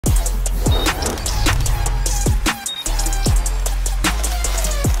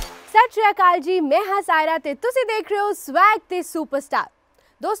सत श्री अकाल जी, मैं हाँ सायरा ते तुसी देख रहे हो स्वैग ते सुपरस्टार।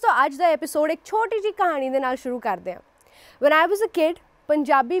 दोस्तों अज दा एपीसोड एक छोटी जी कहानी दे नाल शुरू करते हैं। When I was a kid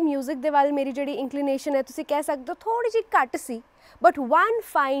Punjabi music दे वाल मेरी जिहड़ी इंक्लिनेशन है तुसी कह सकते हो थोड़ी जी घट सी, but one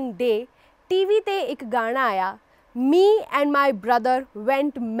fine day TV ते एक गाना आया, me and my brother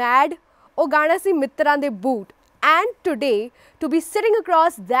went mad. वो गाना सी मित्रां दे boot. And today, to be sitting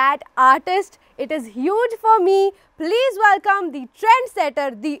across that artist, it is huge for me. Please welcome the trendsetter,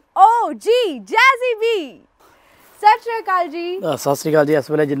 the OG, Jazzy B. सत श्री अकाल जी। सत श्री अकाल जी। इस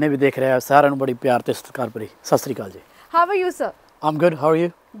वेले जिन्ने भी देख रहे हैं सारे ਨੂੰ बड़ी प्यार ਤੇ ਸਤਿਕਾਰ ਭਰੀ ਸਤਿ श्री अकाल जी। How are you, sir? I'm good. How are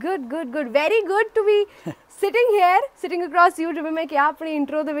you? Good, good, good. Very good to be sitting here, sitting across you। ਜਿਵੇਂ ਮੈਂ ਕਿਹਾ ਆਪਣੀ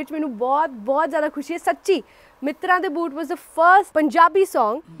ਇੰਟਰੋ ਦੇ ਵਿੱਚ ਮੈਨੂੰ ਬਹੁਤ ਜ਼ਿਆਦਾ ਖੁਸ਼ੀ ਹੈ ਸੱਚੀ। ਮਿੱਤਰਾਂ ਦੇ boot was the first Punjabi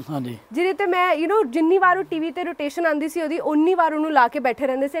Song ਹਾਂਜੀ ਜਿਹਦੇ ਤੇ ਮੈਂ ਜਿੰਨੀ ਵਾਰ ਉਹ ਟੀਵੀ ਤੇ ਰੋਟੇਸ਼ਨ ਆਉਂਦੀ ਸੀ ਉਹਦੀ ਉਨੀ ਵਾਰ ਉਹਨੂੰ ਲਾ ਕੇ ਬੈਠੇ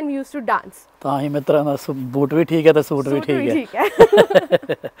ਰਹਿੰਦੇ ਸੀ and we used to dance. ਤਾਂ ਹੀ ਮਿੱਤਰਾਂ ਦਾ ਬੂਟ ਵੀ ਠੀਕ ਹੈ ਤੇ ਸੂਟ ਵੀ ਠੀਕ ਹੈ।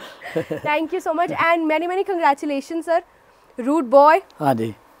 Thank you so much and ਮੈਨੀ ਕੰਗ੍ਰੈਚੁਲੇਸ਼ਨ ਸਰ, ਰੂਟ ਬॉय।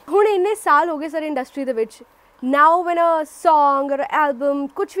 ਹਾਂਜੀ ਹੁਣ ਇੰਨੇ ਸਾਲ ਹੋ ਗਏ ਸਰ ਇੰਡਸਟਰੀ ਦੇ ਵਿੱਚ। ਨਾਓ ਵੈਨ ਅ ਸੌਂਗ ਔਰ ਐਲਬਮ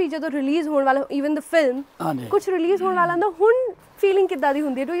ਕੁਛ ਵੀ ਜਦੋਂ ਰਿਲੀਜ਼ ਹੋਣ ਵਾਲਾ, ਈਵਨ ਦ ਫਿਲਮ ਕੁਛ ਰਿਲੀਜ਼ ਹੋਣ ਵਾਲਾ ਹੁੰਦਾ, ਹੁਣ ਫੀਲਿੰਗ ਕਿੱਦਾਂ ਦੀ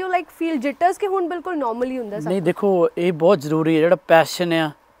ਹੁੰਦੀ ਹੈ? ਡੂ ਯੂ ਲਾਈਕ ਫੀਲ ਜਿਟਰਸ ਕਿ ਹੁਣ ਬਿਲਕੁਲ ਨਾਰਮਲੀ ਹੁੰਦਾ ਸਭ? ਨਹੀਂ ਦੇਖੋ ਇਹ ਬਹੁਤ ਜ਼ਰੂਰੀ ਹੈ, ਜਿਹੜਾ ਪੈਸ਼ਨ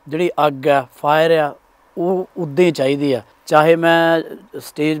ਆ, ਜਿਹੜੀ ਅੱਗ ਆ, ਫਾਇਰ ਆ, ਉਹ ਉੱਦਾਂ ਹੀ ਚਾਹੀਦੀ ਆ। ਚਾਹੇ ਮੈਂ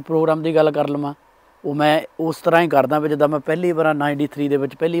ਸਟੇਜ ਪ੍ਰੋਗਰਾਮ ਦੀ ਗੱਲ ਕਰ ਲਵਾਂ, ਉਹ ਮੈਂ ਉਸ ਤਰ੍ਹਾਂ ਹੀ ਕਰਦਾ ਵੀ ਜਿੱਦਾਂ ਮੈਂ ਪਹਿਲੀ ਵਾਰ 93 ਦੇ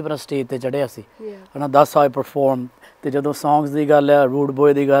ਵਿੱਚ ਪਹਿਲੀ ਵਾਰ ਸਟੇਜ 'ਤੇ ਚੜ੍ਹਿਆ ਸੀ ਹੈ ਨਾ, 10 ਸਾਲ ਪਰਫੋਰਮ। ਅਤੇ ਜਦੋਂ ਸੌਂਗਸ ਦੀ ਗੱਲ ਆ, ਰੂਟ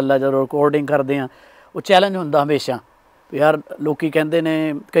ਬॉय ਦੀ ਗੱਲ ਆ, ਜਦੋਂ ਰਿਕਾਰਡਿੰਗ ਕਰਦੇ ਹਾਂ ਉਹ ਚੈਲੰਜ ਹੁੰਦਾ ਹਮੇਸ਼ਾ ਵੀ ਯਾਰ ਲੋਕੀ ਕਹਿੰਦੇ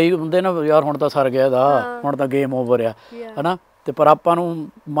ਨੇ, ਕਈ ਹੁੰਦੇ ਨਾ ਯਾਰ ਹੁਣ ਤਾਂ ਸਰ ਗਿਆ ਦਾ, ਹੁਣ ਤਾਂ ਗੇਮ ਓਵਰ ਆ ਹੈ ਨਾ, ਅਤੇ ਪਰ ਆਪਾਂ ਨੂੰ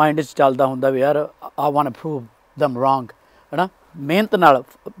ਮਾਇੰਡ 'ਚ ਚੱਲਦਾ ਹੁੰਦਾ ਵੀ ਯਾਰ ਆਈ ਵਾਂਟ ਟੂ ਪ੍ਰੂਵ ਦਮ ਰੋਂਗ ਹੈ ਨਾ। ਮਿਹਨਤ ਨਾਲ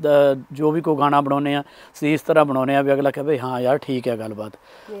ਜੋ ਵੀ ਕੋਈ ਗਾਣਾ ਬਣਾਉਂਦੇ ਆ ਅਸੀਂ ਇਸ ਤਰ੍ਹਾਂ ਬਣਾਉਂਦੇ ਆ ਵੀ ਅਗਲਾ ਕਹੇ ਵੀ ਹਾਂ ਯਾਰ ਠੀਕ ਹੈ ਗੱਲਬਾਤ।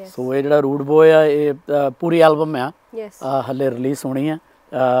 ਸੋ ਇਹ ਜਿਹੜਾ ਰੂਟ ਬॉय ਆ ਇਹ ਪੂਰੀ ਐਲਬਮ ਆ, ਹਾਲੇ ਰਿਲੀਜ਼ ਹੋਣੀ ਆ।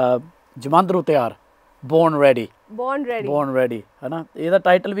 ਜਮਾਂਦਰੂ ਤਿਆਰ, ਬੋਰਨ ਰੈਡੀ ਹੈ ਨਾ। ਇਹਦਾ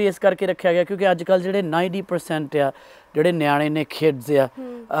ਟਾਈਟਲ ਵੀ ਇਸ ਕਰਕੇ ਰੱਖਿਆ ਗਿਆ ਕਿਉਂਕਿ ਅੱਜ ਕੱਲ੍ਹ ਜਿਹੜੇ 90% ਆ ਜਿਹੜੇ ਨਿਆਣੇ ਨੇ, ਕਿਡਸ ਆ,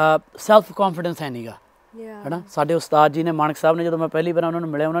 ਸੈਲਫ ਕੌਨਫੀਡੈਂਸ ਹੈ ਨਹੀਂ ਗਾ ਹੈ ਨਾ। ਸਾਡੇ ਉਸਤਾਦ ਜੀ ਨੇ, ਮਾਨਕ ਸਾਹਿਬ ਨੇ, ਜਦੋਂ ਮੈਂ ਪਹਿਲੀ ਵਾਰ ਉਹਨਾਂ ਨੂੰ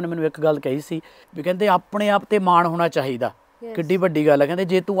ਮਿਲਿਆ ਉਹਨਾਂ ਨੇ ਮੈਨੂੰ ਇੱਕ ਗੱਲ ਕਹੀ ਸੀ ਵੀ ਕਹਿੰਦੇ ਆਪਣੇ ਆਪ 'ਤੇ ਮਾਣ ਹੋਣਾ ਚਾਹੀਦਾ। ਕਿੱਡੀ ਵੱਡੀ ਗੱਲ ਹੈ, ਕਹਿੰਦੇ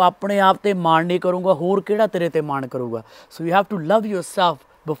ਜੇ ਤੂੰ ਆਪਣੇ ਆਪ 'ਤੇ ਮਾਣ ਨਹੀਂ ਕਰੂੰਗਾ ਹੋਰ ਕਿਹੜਾ ਤੇਰੇ 'ਤੇ ਮਾਣ ਕਰੂਗਾ। So you have to love your self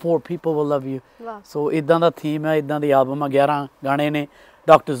before people will love you. ਸੋ ਇੱਦਾਂ ਦਾ ਥੀਮ ਹੈ, ਇੱਦਾਂ ਦੀ ਐਲਬਮ ਆ, 11 ਗਾਣੇ ਨੇ।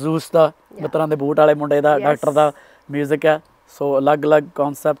 ਡਾਕਟਰ ਜ਼ੂਸ ਦਾ, ਮਿੱਤਰਾਂ ਦੇ ਬੂਟ ਵਾਲੇ ਮੁੰਡੇ ਦਾ, ਡਾਕਟਰ ਦਾ ਮਿਊਜ਼ਿਕ ਹੈ। ਸੋ ਅਲੱਗ-ਅਲੱਗ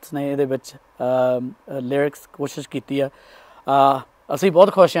ਕੌਨਸੈਪਟਸ ਨੇ ਇਹਦੇ ਵਿੱਚ, ਲਿਰਿਕਸ ਕੋਸ਼ਿਸ਼ ਕੀਤੀ ਆ। ਅਸੀਂ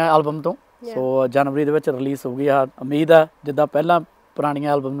ਬਹੁਤ ਖੁਸ਼ ਹਾਂ ਐਲਬਮ ਤੋਂ। ਸੋ ਜਨਵਰੀ ਦੇ ਵਿੱਚ ਰਿਲੀਜ਼ ਹੋਊਗੀ। ਆ ਉਮੀਦ ਆ ਜਿੱਦਾਂ ਪਹਿਲਾਂ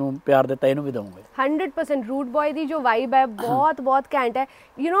ਪੁਰਾਣੀਆਂ ਐਲਬਮ ਨੂੰ ਪਿਆਰ ਦਿੱਤਾ ਇਹਨੂੰ ਵੀ ਦਊਂਗੇ। 100% ਰੂਟ ਬॉय ਦੀ ਜੋ ਵਾਈਬ ਹੈ ਬਹੁਤ ਘੈਂਟ ਹੈ।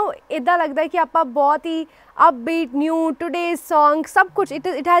 ਇੱਦਾਂ ਲੱਗਦਾ ਹੈ ਕਿ ਆਪਾਂ ਬਹੁਤ ਹੀ ਅਪਬੀਟ, ਨਿਊ, ਟੂਡੇਜ਼ ਸੌਂਗ, ਸਭ ਕੁਛ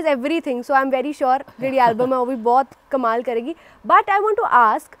it has everything. So I am very sure ਜਿਹੜੀ ਐਲਬਮ ਹੈ ਉਹ ਵੀ ਬਹੁਤ ਕਮਾਲ ਕਰੇਗੀ। But I want to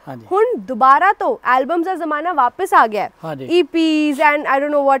ask, ਹੁਣ ਦੁਬਾਰਾ ਤੋਂ ਐਲਬਮਸ ਦਾ ਜ਼ਮਾਨਾ ਵਾਪਸ ਆ ਗਿਆ ਹੈ। EPs and I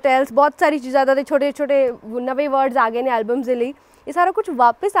don't know what else, ਬਹੁਤ ਸਾਰੀ ਚੀਜ਼ਾਂ ਦਾ ਛੋਟੇ ਨਵੇਂ ਵਰਡਸ ਆ ਗਏ ਨੇ ਐਲਬਮਸ ਦੇ ਲਈ। ਇਹ ਸਾਰਾ ਕੁਝ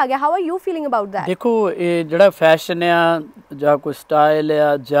ਵਾਪਸ ਆ ਗਿਆ। How are you feeling about that? ਦੇਖੋ ਇਹ ਜਿਹੜਾ ਫੈਸ਼ਨ ਆ ਜਾਂ ਕੋਈ ਸਟਾਈਲ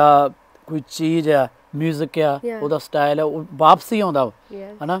ਆ ਜਾਂ ਕੋਈ ਚੀਜ਼ ਆ, ਮਿਊਜ਼ਿਕ ਆ, ਉਹਦਾ ਸਟਾਈਲ ਆ, ਉਹ ਵਾਪਸ ਹੀ ਆਉਂਦਾ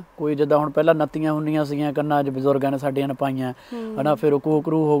ਹੈ ਨਾ। ਕੋਈ ਜਿੱਦਾਂ ਹੁਣ ਪਹਿਲਾਂ ਨੱਤੀਆਂ ਹੁੰਦੀਆਂ ਸੀਗੀਆਂ ਕੰਨਾਂ 'ਚ, ਬਜ਼ੁਰਗਾਂ ਨੇ ਸਾਡੀਆਂ ਨੇ ਪਾਈਆਂ ਹੈ ਨਾ, ਫਿਰ ਉਹ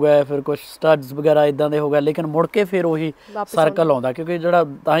ਕੋਕਰੂ ਹੋ ਗਏ, ਫਿਰ ਕੁਛ ਸਟੱਡਸ ਵਗੈਰਾ ਇੱਦਾਂ ਦੇ ਹੋ ਗਏ, ਲੇਕਿਨ ਮੁੜ ਕੇ ਫਿਰ ਉਹੀ ਸਰਕਲ ਆਉਂਦਾ ਕਿਉਂਕਿ ਜਿਹੜਾ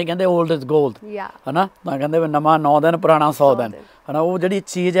ਤਾਂ ਹੀ ਕਹਿੰਦੇ ਓਲਡ ਇਜ਼ ਗੋਲਡ ਹੈ ਨਾ। ਤਾਂ ਕਹਿੰਦੇ ਵੀ ਨਵਾਂ 9 ਦਿਨ ਪੁਰਾਣਾ 100 ਦਿਨ ਹੈ ਨਾ। ਉਹ ਜਿਹੜੀ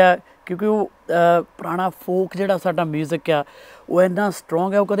ਚੀਜ਼ ਹੈ ਕਿਉਂਕਿ ਉਹ ਪੁਰਾਣਾ ਫੋਕ ਜਿਹੜਾ ਸਾਡਾ ਮਿਊਜ਼ਿਕ ਆ ਉਹ ਇੰਨਾ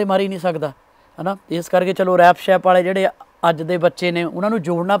ਸਟਰੋਂਗ ਹੈ, ਉਹ ਕਦੇ ਮਾਰੀ ਨਹੀਂ ਸਕਦਾ ਹੈ ਨਾ। ਇਸ ਕਰਕੇ ਚਲੋ ਰੈਪ ਸ਼ੈਪ ਵਾਲੇ ਜਿਹੜੇ ਅੱਜ ਦੇ ਬੱਚੇ ਨੇ ਉਹਨਾਂ ਨੂੰ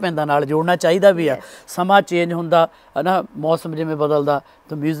ਜੋੜਨਾ ਪੈਂਦਾ, ਨਾਲ ਜੋੜਨਾ ਚਾਹੀਦਾ ਵੀ ਆ। ਸਮਾਂ ਚੇਂਜ ਹੁੰਦਾ ਹੈ ਨਾ, ਮੌਸਮ ਜਿਵੇਂ ਬਦਲਦਾ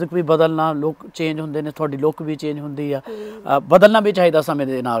ਤਾਂ ਮਿਊਜ਼ਿਕ ਵੀ ਬਦਲਣਾ, ਲੋਕ ਚੇਂਜ ਹੁੰਦੇ ਨੇ, ਤੁਹਾਡੀ ਲੁੱਕ ਵੀ ਚੇਂਜ ਹੁੰਦੀ ਆ। ਬਦਲਣਾ ਵੀ ਚਾਹੀਦਾ ਸਮੇਂ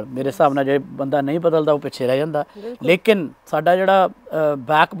ਦੇ ਨਾਲ। ਮੇਰੇ ਹਿਸਾਬ ਨਾਲ ਜੇ ਬੰਦਾ ਨਹੀਂ ਬਦਲਦਾ ਉਹ ਪਿੱਛੇ ਰਹਿ ਜਾਂਦਾ। ਲੇਕਿਨ ਸਾਡਾ ਜਿਹੜਾ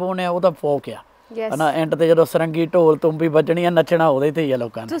ਬੈਕਬੋਨ ਹੈ ਉਹਦਾ ਫੋਕ ਆ ਹੈ ਨਾ। ਐਂਡ ਤੇ ਜਦੋਂ ਸਰੰਗੀ ਢੋਲ ਤੁੰਬੀ ਵੱਜਣੀ ਆ, ਨੱਚਣਾ ਉਹਦੇ ਤੇ ਹੀ ਆ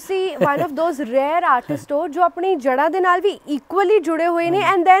ਲੋਕਾਂ ਨੇ। ਤੁਸੀਂ one of those rare artist ਹੋ ਜੋ ਆਪਣੀ ਜੜ੍ਹਾਂ ਦੇ ਨਾਲ ਵੀ ਇਕੁਅਲੀ ਜੁੜੇ ਹੋਏ ਨੇ।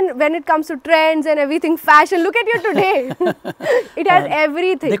 And then when it comes to trends and everything, fashion, look at you today, it has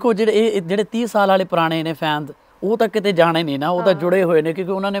everything. ਦੇਖੋ ਜਿਹੜੇ 30 ਸਾਲ ਵਾਲੇ ਪੁਰਾਣੇ ਨੇ ਫੈਨ, ਉਹ ਤਾਂ ਕਿਤੇ ਜਾਣੇ ਨਹੀਂ ਨਾ, ਉਹ ਤਾਂ ਜੁੜੇ ਹੋਏ ਨੇ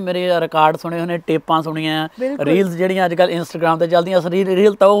ਕਿਉਂਕਿ ਉਹਨਾਂ ਨੇ ਮੇਰੇ ਰਿਕਾਰਡ ਸੁਣੇ ਹੋਏ ਨੇ, ਟੇਪਾਂ ਸੁਣੀਆਂ, ਰੀਲਸ ਜਿਹੜੀਆਂ ਅੱਜ ਕੱਲ੍ਹ ਇੰਸਟਾਗ੍ਰਾਮ 'ਤੇ ਚੱਲਦੀਆਂ। ਅਸਲੀ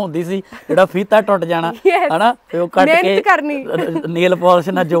ਰੀਲ ਤਾਂ ਉਹ ਹੁੰਦੀ ਸੀ ਜਿਹੜਾ ਫੀਤਾ ਟੁੱਟ ਜਾਣਾ ਹੈ ਨਾ, ਫਿਰ ਉਹ ਕੱਟ ਕੇ ਨੇਲ ਪਾਲਿਸ਼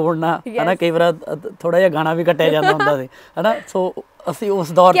ਨਾਲ ਜੋੜਨਾ ਹੈ ਨਾ। ਕਈ ਵਾਰ ਥੋੜ੍ਹਾ ਜਿਹਾ ਗਾਣਾ ਵੀ ਕੱਟਿਆ ਜਾਂਦਾ ਹੁੰਦਾ ਸੀ ਹੈ ਨਾ। ਸੋ ਅਸੀਂ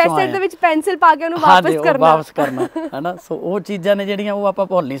ਉਸ ਦੌਰ 'ਚ ਆਏ, ਕੈਸੇਟ ਦੇ ਵਿੱਚ ਪੈਨਸਿਲ ਪਾ ਕੇ ਉਹਨੂੰ ਵਾਪਸ ਕਰਨਾ ਹੈ ਨਾ। ਸੋ ਉਹ ਚੀਜ਼ਾਂ ਨੇ ਜਿਹੜੀਆਂ ਉਹ ਆਪਾਂ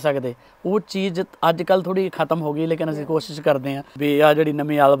ਭੁੱਲ ਨਹੀਂ ਸਕਦੇ। ਉਹ ਚੀਜ਼ ਅੱਜ ਕੱਲ੍ਹ ਥੋੜ੍ਹੀ ਖਤਮ ਹੋ ਗਈ, ਲੇਕਿਨ ਅਸੀਂ ਕੋਸ਼ਿਸ਼ ਕਰਦੇ ਹਾਂ ਵੀ ਆਹ ਜਿਹੜੀ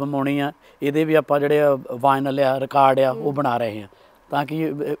ਨਵੀਂ ਐਲਬਮ ਆਉਣੀ ਆ ਇਹਦੇ ਵੀ ਆਪਾਂ ਜਿਹੜੇ ਵਾਇਨਲ ਆ, ਰਿਕਾਰਡ ਆ, ਉਹ ਬਣਾ ਰਹੇ ਹਾਂ। ਤਾਂ ਕਿ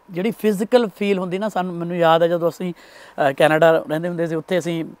ਜਿਹੜੀ ਫਿਜ਼ੀਕਲ ਫੀਲ ਹੁੰਦੀ ਨਾ ਸਾਨੂੰ, ਮੈਨੂੰ ਯਾਦ ਹੈ ਜਦੋਂ ਅਸੀਂ ਕੈਨੇਡਾ ਰਹਿੰਦੇ ਹੁੰਦੇ ਸੀ, ਉੱਥੇ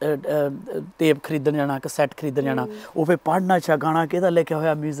ਅਸੀਂ ਟੇਪ ਖਰੀਦਣ ਜਾਣਾ, ਕਸੈਟ ਖਰੀਦਣ ਜਾਣਾ, ਉਹ ਫਿਰ ਪੜ੍ਹਨਾ, ਅੱਛਾ ਗਾਣਾ ਕਿਹਦਾ ਲਿਖਿਆ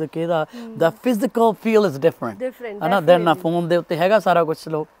ਹੋਇਆ, ਮਿਊਜ਼ਿਕ ਕਿਹਦਾ, ਦਾ ਫਿਜ਼ੀਕਲ ਫੀਲ ਇਜ਼ ਡਿਫਰੈਂਟ ਹੈ ਨਾ। ਦੈਨ ਫੋਨ ਦੇ ਉੱਤੇ ਹੈਗਾ ਸਾਰਾ ਕੁਝ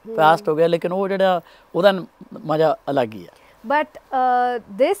ਸਲੋ ਫਾਸਟ ਹੋ ਗਿਆ, ਲੇਕਿਨ ਉਹ ਜਿਹੜਾ ਉਹਦਾ ਮਜ਼ਾ ਅਲੱਗ ਹੀ ਹੈ। But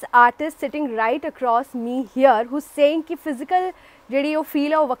this artist sitting right across me here who's saying कि physical ਜਿਹੜੀ ਉਹ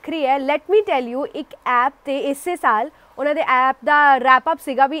ਫੀਲ ਹੈ ਉਹ ਵੱਖਰੀ ਹੈ। ਲੈਟ ਮੀ ਟੈਲ ਯੂ, ਇੱਕ ਐਪ ਤੇ ਇਸੇ ਸਾਲ ਉਹਨਾਂ ਦੇ ਐਪ ਦਾ ਰੈਪ ਅਪ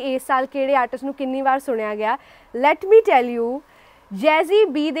ਸੀਗਾ ਵੀ ਇਸ ਸਾਲ ਕਿਹੜੇ ਆਰਟਿਸਟ ਨੂੰ ਕਿੰਨੀ ਵਾਰ ਸੁਣਿਆ ਗਿਆ। Let me tell you, Jazzy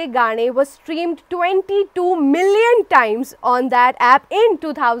B ਦੇ ਗਾਣੇ was streamed 22 million times on that app in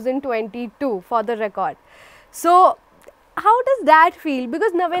 2022 for the record. So how does that feel?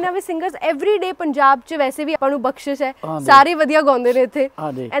 Because ਨਵੇਂ singers every day ਪੰਜਾਬ 'ਚ ਵੈਸੇ ਵੀ ਆਪਾਂ ਨੂੰ ਬਖਸ਼ਿਸ਼ ਹੈ, ਸਾਰੇ ਵਧੀਆ ਗਾਉਂਦੇ ਨੇ ਇੱਥੇ,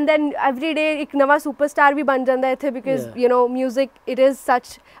 and then every day ਇੱਕ ਨਵਾਂ ਸੁਪਰਸਟਾਰ ਵੀ ਬਣ ਜਾਂਦਾ ਇੱਥੇ, because you know music it is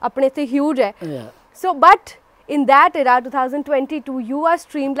such ਆਪਣੇ ਇੱਥੇ huge ਹੈ। So but in that era 2022 you are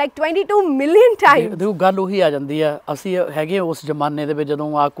streamed like 22 million times। ਦੇਖੋ ਗੱਲ ਉਹੀ ਆ ਜਾਂਦੀ ਆ, ਅਸੀਂ ਹੈਗੇ ਉਸ ਜ਼ਮਾਨੇ ਦੇ ਵਿੱਚ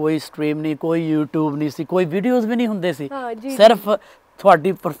ਜਦੋਂ ਆ ਕੋਈ ਸਟ੍ਰੀਮ ਨਹੀਂ, ਕੋਈ YouTube ਨਹੀਂ ਸੀ, ਕੋਈ ਵੀਡੀਓਜ਼ ਵੀ ਨਹੀਂ ਹੁੰਦੇ ਸੀ, ਸਿਰਫ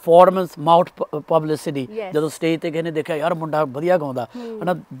ਤੁਹਾਡੀ ਪਰਫਾਰਮੈਂਸ, ਮਾਊਥ ਪਬਲਿਸਿਟੀ। ਜਦੋਂ ਸਟੇਜ ਤੇ ਕਿਸੇ ਨੇ ਦੇਖਿਆ ਯਾਰ ਮੁੰਡਾ ਵਧੀਆ ਗਾਉਂਦਾ ਹੈ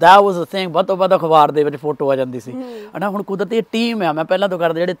ਨਾ, ਦੈਟ ਵਾਜ਼ ਅ ਥਿੰਗ, ਵੱਧ ਤੋਂ ਵੱਧ ਅਖਬਾਰ ਦੇ ਵਿੱਚ ਫੋਟੋ ਆ ਜਾਂਦੀ ਸੀ ਹੈ ਨਾ। ਹੁਣ ਕੁਦਰਤੀ ਟੀਮ ਆ, ਮੈਂ ਪਹਿਲਾਂ ਤੋਂ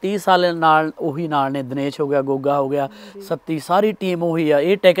ਕਰਦਾ ਜਿਹੜੇ 30 ਸਾਲ ਨਾਲ ਉਹੀ ਨਾਲ ਨੇ, ਦਿਨੇਸ਼ ਹੋ ਗਿਆ, ਗੋਗਾ ਹੋ ਗਿਆ, ਸੱਤੀ, ਸਾਰੀ ਟੀਮ ਉਹੀ ਆ।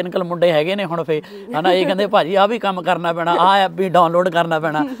 ਇਹ ਟੈਕਨੀਕਲ ਮੁੰਡੇ ਹੈਗੇ ਨੇ ਹੁਣ ਫੇ ਹੈ ਨਾ, ਇਹ ਕਹਿੰਦੇ ਭਾਜੀ ਆਹ ਵੀ ਕੰਮ ਕਰਨਾ ਪੈਣਾ, ਆਹ ਐਪ ਵੀ ਡਾਊਨਲੋਡ ਕਰਨਾ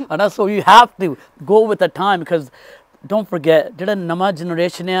ਪੈਣਾ ਹੈ ਨਾ। So you have to go with the time, because don't forget ਜਿਹੜਾ ਨਵਾਂ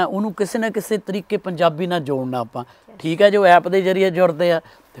ਜਨਰੇਸ਼ਨ ਆ ਉਹਨੂੰ ਕਿਸੇ ਨਾ ਕਿਸੇ ਤਰੀਕੇ ਪੰਜਾਬੀ ਨਾਲ ਜੋੜਨਾ ਆਪਾਂ। ਠੀਕ ਹੈ, ਜੋ ਐਪ ਦੇ ਜ਼ਰੀਏ ਜੁੜਦੇ ਆ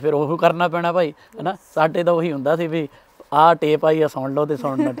ਤੇ ਫਿਰ ਉਹ ਕਰਨਾ ਪੈਣਾ ਭਾਈ ਹੈ ਨਾ। ਸਾਡੇ ਤਾਂ ਉਹੀ ਹੁੰਦਾ ਸੀ ਵੀ ਆਹ ਟੇਪ ਆਈ ਆ, ਸੁਣ ਲਓ ਤੇ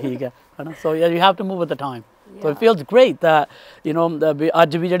ਸੁਣਨਾ, ਠੀਕ ਹੈ ਨਾ। So you have to move with the time. So it feels great that you know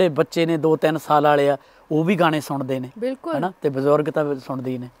ਅੱਜ ਵੀ ਜਿਹੜੇ ਬੱਚੇ ਨੇ 2-3 ਸਾਲ ਵਾਲੇ ਆ ਉਹ ਵੀ ਗਾਣੇ ਸੁਣਦੇ ਨੇ ਹੈ ਨਾ, ਤੇ ਬਜ਼ੁਰਗ ਤਾਂ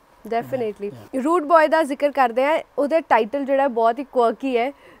ਸੁਣਦੇ ਹੀ ਨੇ। ਡੈਫੀਨੇਟਲੀ। ਰੂਡ ਬॉय ਦਾ ਜ਼ਿਕਰ ਕਰਦੇ ਆ, ਉਹਦਾ ਟਾਈਟਲ ਜਿਹੜਾ ਬਹੁਤ ਹੀ ਕੁਅਰਕੀ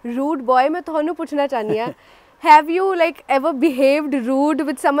ਹੈ, ਰੂਡ ਬॉय। ਮੈਂ ਤੁਹਾਨੂੰ ਪੁੱਛਣਾ ਚਾਹੁੰਦੀ ਹਾਂ, have you like ever behaved rude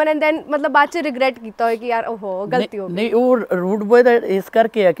with someone and then ਮਤਲਬ ਬਾਅਦ ਚ ਰਿਗਰੈਟ ਕੀਤਾ ਹੋਏ ਕਿ ਯਾਰ ਉਹ ਗਲਤੀ ਹੋ ਗਈ? ਨਹੀਂ, ਉਹ ਰੂਡ ਬॉय ਦਾ ਇਸ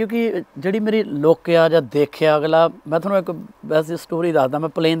ਕਰਕੇ ਆ ਕਿਉਂਕਿ ਜਿਹੜੀ ਮੇਰੀ ਲੁੱਕ ਆ ਜਾਂ ਦੇਖਿਆ ਅਗਲਾ, ਮੈਂ ਤੁਹਾਨੂੰ ਇੱਕ ਵੈਸੇ ਸਟੋਰੀ ਦੱਸਦਾ। ਮੈਂ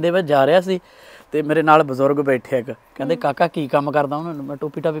ਪਲੇਨ ਦੇ ਵਿੱਚ ਜਾ ਰਿਹਾ ਸੀ ਤੇ ਮੇਰੇ ਨਾਲ ਬਜ਼ੁਰਗ ਬੈਠੇ ਇੱਕ, ਕਹਿੰਦੇ ਕਾਕਾ ਕੀ ਕੰਮ ਕਰਦਾ? ਉਹਨਾਂ ਨੂੰ ਮੈਂ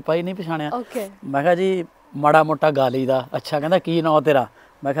ਟੋਪੀ ਟਾਪੀ ਪਾਈ, ਨਹੀਂ ਪਛਾਣਿਆ। ਮੈਂ ਕਿਹਾ ਜੀ ਮਾੜਾ ਮੋਟਾ ਗਾ ਲਈ ਦਾ। ਅੱਛਾ, ਕਹਿੰਦਾ ਕੀ ਨਾਂ ਤੇਰਾ?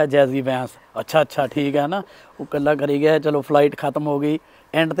 ਮੈਂ ਕਿਹਾ ਜੈਜ਼ੀ ਬੈਂਸ। ਅੱਛਾ ਠੀਕ ਹੈ ਨਾ। ਉਹ ਇਕੱਲਾ ਕਰੀ ਗਿਆ, ਚਲੋ ਫਲਾਈਟ ਖਤਮ ਹੋ ਗਈ।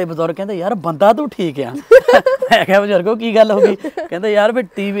 ਐਂਡ ਤੇ ਬਜ਼ੁਰਗ ਕਹਿੰਦੇ ਯਾਰ ਬੰਦਾ ਤੂੰ ਠੀਕ ਆ। ਮੈਂ ਕਿਹਾ ਬਜ਼ੁਰਗੋ ਕੀ ਗੱਲ ਹੋ ਗਈ? ਕਹਿੰਦੇ ਯਾਰ ਵੀ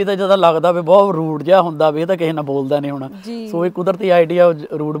ਟੀਵੀ ਤੇ ਜਦੋਂ ਲੱਗਦਾ ਵੀ ਬਹੁਤ ਰੂਡ ਜਿਹਾ ਹੁੰਦਾ ਵੀ, ਇਹ ਤਾਂ ਕਿਸੇ ਨਾਲ ਬੋਲਦਾ ਨਹੀਂ ਹੋਣਾ। ਸੋ ਇਹ ਕੁਦਰਤੀ ਆਈਡੀਆ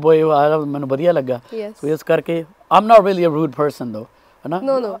ਰੂਡ ਬॉय ਆਇਆ, ਮੈਨੂੰ ਵਧੀਆ ਲੱਗਾ। ਸੋ ਇਸ ਕਰਕੇ ਆਮ ਨਾਟ ਰੀਅਲੀ ਅ ਰੂਡ ਪਰਸਨ ਦੋ ਹੈ ਨਾ,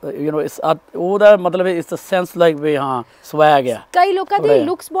 ਯੂ ਨੋ ਉਹਦਾ ਮਤਲਬ ਇਟਸ ਅ ਸੈਂਸ ਲਾਈਕ ਵੀ ਹਾਂ ਸਵੈਗ ਆ। ਕਈ ਲੋਕਾਂ ਦੀ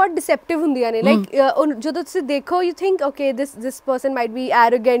ਲੁੱਕਸ ਬਹੁਤ ਡਿਸੈਪਟਿਵ ਹੁੰਦੀਆਂ ਨੇ, ਲਾਈਕ ਜਦੋਂ ਤੁਸੀਂ ਦੇਖੋ you think okay this person might B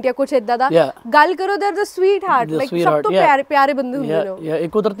arrogant ਜਾਂ ਕੁਛ ਇਦਾਂ ਦਾ, ਗੱਲ ਕਰੋ they are the sweet heart, like ਸਭ ਤੋਂ ਪਿਆਰੇ ਬੰਦੇ ਹੁੰਦੇ ਨੇ। ਇਹ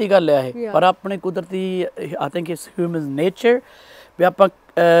ਕੁਦਰਤੀ ਗੱਲ ਆ ਇਹ, ਪਰ ਆਪਣੇ ਕੁਦਰਤੀ I think it's human nature ਵੀ ਆਪਾਂ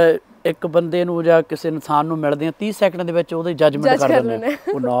ਇੱਕ ਬੰਦੇ ਨੂੰ ਜਾਂ ਕਿਸੇ ਇਨਸਾਨ ਨੂੰ ਮਿਲਦੇ ਆ 30 ਸੈਕਿੰਡ ਦੇ ਵਿੱਚ ਉਹਦੀ ਜੱਜਮੈਂਟ ਕਰ ਦਿੰਦੇ ਆ,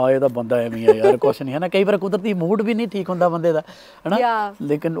 ਉਹ ਨਾ ਇਹਦਾ ਬੰਦਾ ਐਵੇਂ ਆ ਯਾਰ, ਕੁਛ ਨਹੀਂ ਹੈ ਨਾ। ਕਈ ਵਾਰ ਕੁਦਰਤੀ ਮੂਡ ਵੀ ਨਹੀਂ ਠੀਕ ਹੁੰਦਾ ਬੰਦੇ ਦਾ ਹੈ ਨਾ,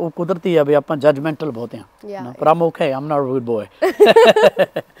 ਲੇਕਿਨ ਉਹ ਕੁਦਰਤੀ ਆ ਵੀ ਆਪਾਂ ਜੱਜਮੈਂਟਲ ਬਹੁਤ ਆ। ਪਰ ਆਮ ਓਕੇ, ਆਮ ਨਾਟ ਰੂਡ ਬॉय।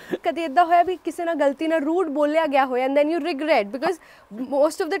 ਕਦੇ ਇਦਾਂ ਹੋਇਆ ਵੀ ਕਿਸੇ ਨਾਲ ਗਲਤੀ ਨਾਲ ਰੂਡ ਬੋਲਿਆ ਗਿਆ ਹੋਇਆ and then you regret? Because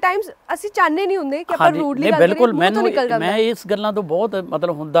most of the Times ਅਸੀਂ ਚਾਹੁੰਦੇ ਨਹੀਂ ਹੁੰਦੇ ਕਿ ਆਪਾਂ ਰੂਡਲੀ ਗੱਲ ਕਰੀਏ। ਬਿਲਕੁਲ, ਮੈਂ ਇਸ ਗੱਲਾਂ ਤੋਂ ਬਹੁਤ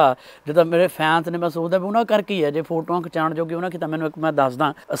ਮਤਲਬ ਹੁੰਦਾ, ਜਿੱਦਾਂ ਮੇਰੇ ਫੈਨਸ ਨੇ, ਮੈਂ ਸੋਚਦਾ ਵੀ ਉਹਨਾਂ ਕਰਕੇ ਹੀ ਹੈ ਜੇ ਫੋਟੋਆਂ ਖਿਚਾਉਣ ਜੋਗੇ ਉਹਨਾਂ ਕੀਤਾ। ਮੈਨੂੰ ਇੱਕ ਮੈਂ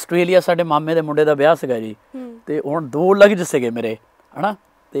ਦੱਸਦਾ, ਆਸਟ੍ਰੇਲੀਆ ਸਾਡੇ ਮਾਮੇ ਦੇ ਮੁੰਡੇ ਦਾ ਵਿਆਹ ਸੀਗਾ ਜੀ, ਤੇ ਹੁਣ 2 ਲਗਜ ਸੀਗੇ ਮੇਰੇ ਹੈ ਨਾ,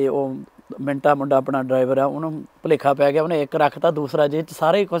 ਤੇ ਉਹ ਮਿੰਟਾ ਮੁੰਡਾ ਆਪਣਾ ਡਰਾਈਵਰ ਆ, ਉਹਨੂੰ ਭੁਲੇਖਾ ਪੈ ਗਿਆ, ਉਹਨੇ ਇੱਕ ਰੱਖਤਾ, ਦੂਸਰਾ ਜੇ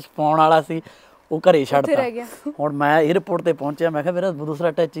ਸਾਰੇ ਕੁਝ ਪਾਉਣ ਵਾਲਾ ਸੀ ਉਹ ਘਰੇ ਛੱਡਤਾ। ਹੁਣ ਮੈਂ ਏਅਰਪੋਰਟ ਤੇ ਪਹੁੰਚਿਆ, ਮੈਂ ਕਿਹਾ ਮੇਰਾ ਦੂਸਰਾ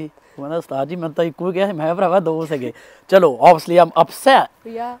ਅਟੈਚੀ। ਉਹ ਕਹਿੰਦਾ ਉਸਤਾਦ ਜੀ ਮੈਂ ਤਾਂ ਇੱਕੋ ਹੀ ਗਿਆ ਸੀ। ਮੈਂ ਭਰਾਵਾ 2 ਸੀਗੇ। ਚਲੋ ਓਬਵੀਅਸਲੀ ਆਮ ਅਪਸੈਟ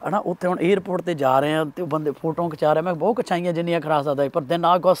ਹੈ ਨਾ। ਉੱਥੇ ਹੁਣ ਏਅਰਪੋਰਟ ਤੇ ਜਾ ਰਹੇ ਆ ਤੇ ਉਹ ਬੰਦੇ ਫੋਟੋਆਂ ਖਿਚਾ ਰਿਹਾ, ਮੈਂ ਬਹੁਤ ਖਿਚਾਈਆਂ ਜਿੰਨੀਆਂ ਖਿਚਾ ਸਕਦਾ, ਪਰ then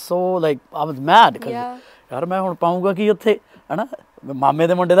I got so like I was made ਯਾਰ ਮੈਂ ਹੁਣ ਪਾਊਂਗਾ ਕੀ ਉੱਥੇ ਹੈ ਨਾ, ਮਾਮੇ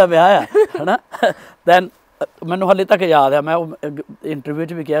ਦੇ ਮੁੰਡੇ ਦਾ ਵਿਆਹ ਆ ਹੈ ਨਾ। ਦੈਨ ਮੈਨੂੰ ਹਾਲੇ ਤੱਕ ਯਾਦ ਆ, ਮੈਂ ਉਹ ਇੰਟਰਵਿਊ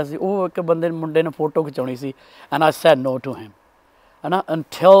 'ਚ ਵੀ ਕਿਹਾ ਸੀ, ਉਹ ਇੱਕ ਬੰਦੇ ਮੁੰਡੇ ਨੇ photo ਖਿਚਾਉਣੀ C and I said no to him ਹੈ ਨਾ,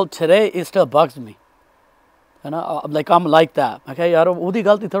 until today it still bugs me ਹੈ ਨਾ, ਲਾਈਕ ਆਮ ਲਾਈਕ ਦੈਟ। ਮੈਂ ਕਿਹਾ ਯਾਰ ਉਹਦੀ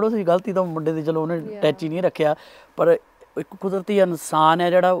ਗਲਤੀ ਥੋੜ੍ਹਾ ਸੀ, ਗਲਤੀ ਤਾਂ ਮੁੰਡੇ ਦੀ, ਚਲੋ ਉਹਨੇ ਟੈਚ ਹੀ ਨਹੀਂ ਰੱਖਿਆ, ਪਰ ਇੱਕ ਕੁਦਰਤੀ ਇਨਸਾਨ ਹੈ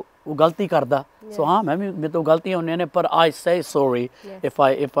ਜਿਹੜਾ ਉਹ ਗਲਤੀ ਕਰਦਾ। ਸੋ ਹਾਂ ਮੈਂ ਵੀ ਮੇਰੇ ਤੋਂ ਗਲਤੀਆਂ ਹੁੰਦੀਆਂ ਨੇ, ਪਰ ਆਈ ਸੇ sorry if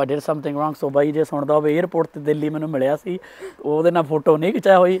I did something wrong. ਸੋ ਬਾਈ ਜੇ ਸੁਣਦਾ ਹੋਵੇ, ਏਅਰਪੋਰਟ ਤੇ ਦਿੱਲੀ ਮੈਨੂੰ ਮਿਲਿਆ ਸੀ, ਉਹਦੇ ਨਾਲ ਫੋਟੋ ਨਹੀਂ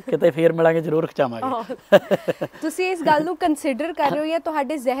ਖਿਚਾਇਆ ਹੋਈ, ਕਿਤੇ ਫੇਰ ਮਿਲਾਂਗੇ ਜ਼ਰੂਰ ਖਿਚਾਵਾਂਗੇ। ਤੁਸੀਂ ਇਸ ਗੱਲ ਨੂੰ ਕੰਸੀਡਰ ਕਰ ਰਹੇ ਹੋ ਜਾਂ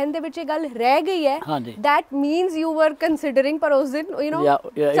ਤੁਹਾਡੇ ਜ਼ਿਹਨ ਦੇ ਵਿੱਚ ਇਹ ਗੱਲ ਰਹਿ ਗਈ ਹੈ? That means you were considering, ਪਰ ਉਸ ਦਿਨ you know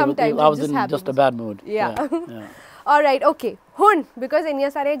sometimes I was in just a bed mood. All right, okay, ਹੁਣ ਬਿਕਾਜ਼ ਇੰਨੀਆਂ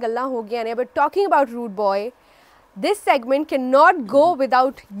ਸਾਰੀਆਂ ਗੱਲਾਂ ਹੋ ਗਈਆਂ ਨੇ, but talking about rude boy, this segment cannot go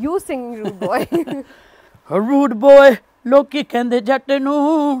without you singing Rude Boy. A rude boy ਲੋਕੀ ਕਹਿੰਦੇ ਜੱਟ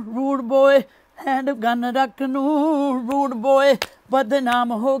ਨੂੰ ਰੂਡ ਬੋਏ, ਹੈਂਡ ਗਨ ਰੱਖ ਨੂੰ ਰੂਡ ਬੋਏ,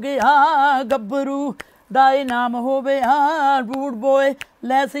 ਬਦਨਾਮ ਹੋ ਗਿਆ ਗੱਭਰੂ ਦਾ ਇਨਾਮ ਹੋਵੇਆ ਰੂਡ ਬੋਏ,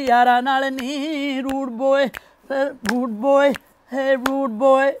 ਲੈਸ ਯਾਰਾਂ ਨਾਲ ਨੀ ਰੂਡ ਬੋਏ, ਰੂਡ ਬੋਏ ਹੈ rude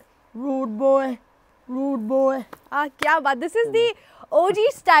boy, rude boy, rude boy. क्या बात, this is the OG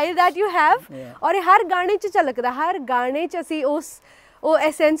style that you have. और हर गाने च झलकदा, हर गाने च असी उस ਉਹ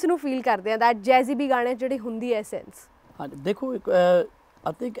ਐਸੈਂਸ ਨੂੰ ਫੀਲ ਕਰਦੇ ਆ ਦੈਟ ਜੈਜ਼ੀ ਵੀ ਗਾਣੇ ਜਿਹੜੀ ਹੁੰਦੀ ਹੈ ਐਸੈਂਸ। ਹਾਂ ਦੇਖੋ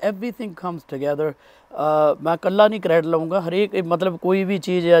I think everything comes together. मैं कल्ला नहीं क्रेडिट लवांगा, हरेक मतलब कोई भी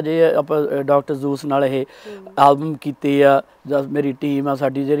चीज़ है जे आप डॉक्टर जूस नाल ये एल्बम कीती आ, जब मेरी टीम आ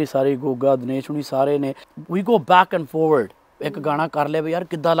साडी जेहड़ी सारी गोगा दिनेश हुणी सारे ने, we go back and forward. एक गाना कर लिया भी यार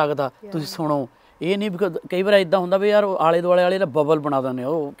किद्दां लगदा तुसीं सुणो, ये नहीं कई बार इदा होंदा भी यार आले दुआले वाले बबल बना देने,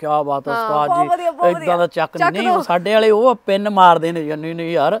 ओ क्या बात है उस्ताद जी इदा दा चक नहीं, साडे वाले ओ पिन मारदे ने, नहीं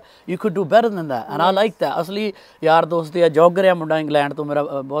नहीं यार you could do better than that and I like that. असली यार दोस्त है जॉगर है मुंडा इंग्लैंड तो मेरा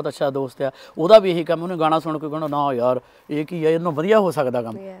बहुत अच्छा दोस्त है, ओदा भी यही काम, उन्हें गाना सुन के कहना ना यार ये की है, इन्हों वधिया हो सकदा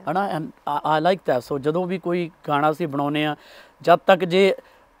काम है ना, एंड आई लाइक दैट। सो जदों भी कोई गाना असीं बनाउने आ, जब तक जे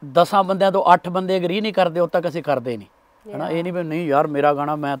 10 बंदियां तो 8 बंदे एग्री नहीं करते उद तक असीं करदे नहीं है ना। ये नहीं भी नहीं यार मेरा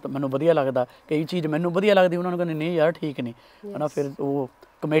गाना मैनू वधिया लगदा, कई चीज़ मैनू वधिया लगदी उन्होंने कहनी नहीं यार ठीक नहीं है ना, फिर वो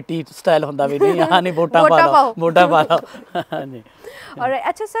कमेटी स्टाइल होंदा भी नहीं हाँ नहीं वोटां पा लो वोटां पा लो जी। और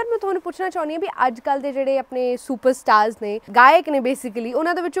अच्छा सर मैं तुहानू पूछना चाहुंदी हां भी अजकल दे जिहड़े अपने सुपरस्टार्स ने गायक ने बेसिकली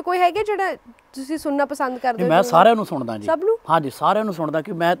उन्हां दे विचों कोई है कि जिहड़ा तुसीं सुनना पसंद करदे हो? मैं सारिਆਂ ਨੂੰ ਸੁਣਦਾ ਜੀ, ਸਭ ਨੂੰ? हाँ जी सारिਆਂ ਨੂੰ ਸੁਣਦਾ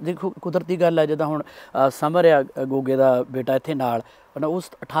कि मैं देखो कुदरती गल है जिद्दां हुण समर आ गोगे दा बेटा इत्थे नाल है ना,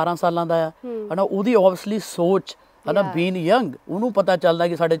 उस 18 सालां दा है ना, ਉਹਦੀ ऑब्वियसली सोच है ना, बीन यंग ਉਹਨੂੰ ਪਤਾ ਚੱਲਦਾ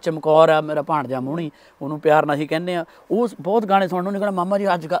ਕਿ ਸਾਡੇ ਚਮਕੌਰ ਆ ਮੇਰਾ ਭਾਣਜਾ ਮੋਹਣੀ, ਉਹਨੂੰ ਪਿਆਰ ਨਾਲ ਹੀ ਕਹਿੰਦੇ ਆ, ਉਹ ਬਹੁਤ ਗਾਣੇ ਸੁਣਨ ਨੂੰ ਨਿਕਲਣਾ ਮਾਮਾ ਜੀ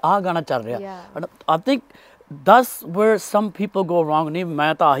ਅੱਜ ਆਹ ਗਾਣਾ ਚੱਲ ਰਿਹਾ ਹੈ ਨਾ। I think that's where some people go wrong। नहीं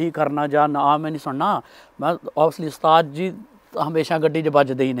मैं तो आही करना जा ना मैं नहीं सुनना, मैं ऑब्वियसली उस्ताद जी हमेशा गड्डी 'ਚ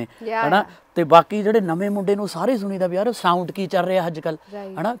ਵੱਜਦੇ ਹੀ ਨੇ है ना, ਤੇ ਬਾਕੀ ਜਿਹੜੇ ਨਵੇਂ ਮੁੰਡੇ ਨੂੰ ਸਾਰੇ ਸੁਣੀਦਾ ਵੀ ਯਾਰ ਸਾਊਂਡ ਕੀ ਚੱਲ ਰਿਹਾ ਅੱਜ ਕੱਲ੍ਹ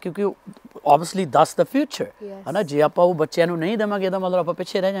ਹੈ ਨਾ, ਕਿਉਂਕਿ obviously that's the future है ना। ਜੇ ਆਪਾਂ ਉਹ ਬੱਚਿਆਂ ਨੂੰ ਨਹੀਂ ਦੇਵਾਂਗੇ ਇਹਦਾ ਮਤਲਬ ਆਪਾਂ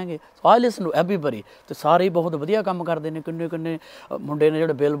ਪਿੱਛੇ ਰਹਿ ਜਾਵਾਂਗੇ। ਸੋ ਆਈ ਲਿਸਨ ਟੂ ਐਵਰੀਬਾਡੀ, ਤੇ ਸਾਰੇ ਬਹੁਤ ਵਧੀਆ ਕੰਮ ਕਰਦੇ ਨੇ, ਕਿੰਨੇ ਕਿੰਨੇ ਮੁੰਡੇ ਨੇ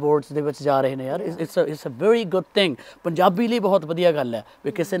ਜਿਹੜੇ ਬਿਲਬੋਰਡਸ ਦੇ ਵਿੱਚ ਜਾ ਰਹੇ ਨੇ ਯਾਰ। It's a very good thing, Punjabi ਲਈ ਬਹੁਤ ਵਧੀਆ ਗੱਲ ਹੈ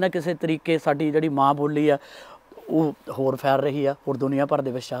ਵੀ ਕਿਸੇ ਨਾ ਕਿਸੇ ਤਰੀਕੇ ਸਾਡੀ ਜਿਹੜੀ ਮਾਂ ਬੋਲੀ ਆ ਉਹ ਹੋਰ ਫੈਲ ਰਹੀ ਆ, ਹੋਰ ਦੁਨੀਆ ਭਰ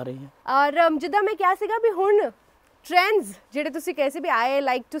ਦੇ ਵਿੱਚ ਆ ਰਹੀ ਆ। ਔਰ ਜਿੱਦਾਂ ਮੈਂ ਕਿਹਾ ਸੀਗਾ ਵੀ ਹੁਣ ट्रेंड्स ਜਿਹੜੇ ਤੁਸੀਂ ਕਹੇ ਸੀ ਵੀ I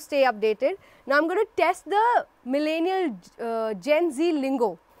like to stay updated, now Aam going to test ਦ ਮਿਲੇਨੀਅਲ ਜੈਨ ਜ਼ੀ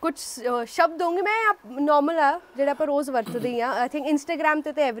ਲਿੰਗੋ। ਕੁਝ ਸ਼ਬਦ ਹੋਣਗੇ ਮੈਂ ਨਾਰਮਲ ਆ ਜਿਹੜਾ ਆਪਾਂ ਰੋਜ਼ ਵਰਤਦੇ ਆ, ਆਈ ਥਿੰਕ ਇੰਸਟਾਗ੍ਰਾਮ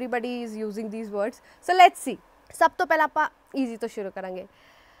ਤੇ everybody is using these words. So let's see, ਸਭ ਤੋਂ ਪਹਿਲਾਂ ਆਪਾਂ ਈਜ਼ੀ ਤੋਂ ਸ਼ੁਰੂ ਕਰਾਂਗੇ।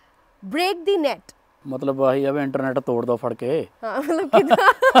 ਬ੍ਰੇਕ ਦੀ ਨੈਟ मतलब आही है इंटरनेट तोड़ दो फड़ के, हाँ मतलब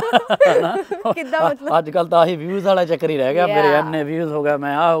किद्दां मतलब अजकल तो आही व्यूज़ वाला चक्कर ही रह गया, मेरे इन्ने व्यूज़ हो गया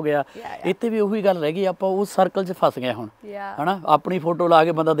मैं आ हो गया, इत्थे भी ਉਹੀ ਗੱਲ रह गई आप उस सर्कल 'ਚ फस गए ਹੁਣ है ना। अपनी फोटो ला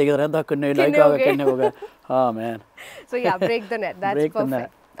के बंदा देखदा रहंदा किन्ने लाइक आ गए किन्ने हो गए। हाँ man, so yeah break the net, that's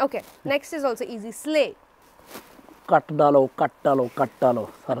perfect. Okay, next is also easy, slay। Cut डालो कट डालो कट डालो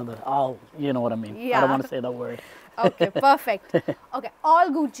सरदर आओ, you know what I mean, I don't want to say the word। Okay perfect। Okay,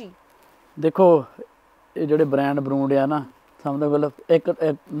 all Gucci। देखो ਇਹ ਜਿਹੜੇ brand ਬਰੂੰਡ ਆ ਨਾ, ਸਮਝੋ ਗੱਲ ਇੱਕ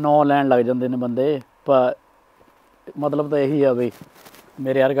 9 ਲੈਣ ਲੱਗ ਜਾਂਦੇ ਨੇ ਬੰਦੇ, ਪਰ ਮਤਲਬ ਤਾਂ ਇਹੀ ਆ ਵੀ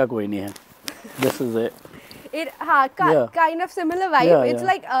ਮੇਰੇ ਵਰਗਾ ਕੋਈ ਨਹੀਂ ਹੈ। ਦਿਸ ਇਜ਼ ਇਟ ਹਾਂ kind of similar vibe, it's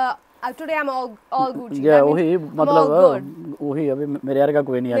like today I'm all Gucci। ਉਹੀ ਮਤਲਬ ਉਹੀ ਆ ਵੀ ਮੇਰੇ ਵਰਗਾ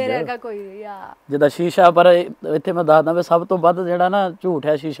ਕੋਈ ਨਹੀਂ ਅੱਜ, ਮੇਰੇ ਵਰਗਾ ਕੋਈ ਨਹੀਂ ਯਾ ਜਿੱਦਾਂ ਸ਼ੀਸ਼ਾ। ਪਰ ਇੱਥੇ ਮੈਂ ਦੱਸਦਾ ਵੀ ਸਭ ਤੋਂ ਵੱਧ ਜਿਹੜਾ ਨਾ ਝੂਠ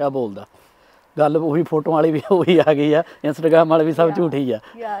ਹੈ ਸ਼ੀਸ਼ਾ ਬੋਲਦਾ। ਗੱਲ ਉਹੀ ਫੋਟੋ ਵਾਲੀ ਵੀ ਉਹੀ ਆ ਗਈ ਆ, ਇੰਸਟਾਗ੍ਰਾਮ ਵਾਲੇ ਵੀ ਸਭ ਝੂਠ ਹੀ ਆ।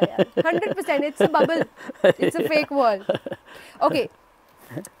 100% it's a bubble, it's a fake world। Okay,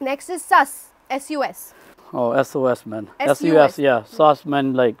 next is sus, SUS। Oh, SOS man, SUS, yeah, sus man,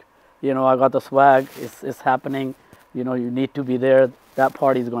 like you know I got the swag, it's happening, you know you need to be there, that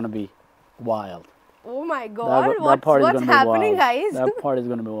party is going to be wild। Oh my god, what's happening guys? That party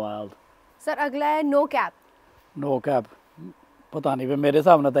is going to be wild। sir अगला है no cap। no cap पता नहीं, मेरे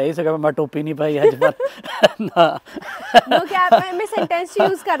हिसाब ਨਾਲ ਤਾਂ ਇਹ ਸੀਗਾ ਮੈਂ ਟੋਪੀ ਨਹੀਂ ਪਾਈ ਅੱਜ, ਪਰ ਨਾ ਨੋ ਕੈਪ ਮੈਂ ਸੈਂਟੈਂਸ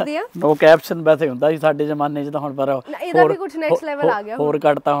ਯੂਜ਼ ਕਰਦੀ ਆ। ਨੋ ਕੈਪਸ਼ਨ ਵੈਸੇ ਹੁੰਦਾ ਸੀ ਸਾਡੇ ਜ਼ਮਾਨੇ 'ਚ ਤਾਂ, ਹੁਣ ਪਰ ਇਹਦਾ ਵੀ ਕੁਝ ਨੈਕਸਟ ਲੈਵਲ ਆ ਗਿਆ, ਹੋਰ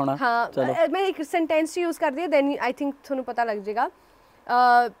ਕੱਟਤਾ ਹੋਣਾ। ਚਲੋ ਮੈਂ ਇੱਕ ਸੈਂਟੈਂਸ ਯੂਜ਼ ਕਰਦੀ ਆ, ਦੈਨ ਆਈ ਥਿੰਕ ਤੁਹਾਨੂੰ ਪਤਾ ਲੱਗ ਜਾਏਗਾ।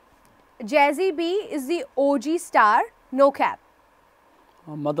 Jazzy B is the OG star, no cap.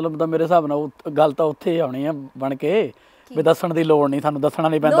 ਮਤਲਬ ਤਾਂ ਮੇਰੇ ਹਿਸਾਬ ਨਾਲ ਗੱਲ ਤਾਂ ਉੱਥੇ ਹੀ ਆਉਣੀ ਆ ਬਣ ਕੇ ਵੀ ਦੱਸਣ ਦੀ ਲੋੜ ਨਹੀਂ, ਸਾਨੂੰ ਦੱਸਣਾ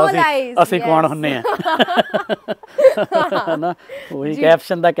ਨਹੀਂ ਪੈਂਦਾ ਅਸੀਂ ਕੌਣ ਹੁੰਨੇ ਆ ਨਾ। ਉਹੀ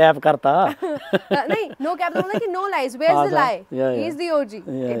ਕੈਪਸ਼ਨ ਦਾ ਕੈਪ ਕਰਤਾ ਨਹੀਂ, ਨੋ ਕੈਪ ਦਾ ਮਤਲਬ ਕਿ ਨੋ ਲਾਈਜ਼, ਵੇਅਰ ਇਜ਼ ਦ ਲਾਈ, ਹੀ ਇਜ਼ ਦੀ OG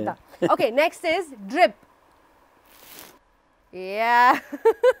ਇਦਾਂ। Okay next is drip.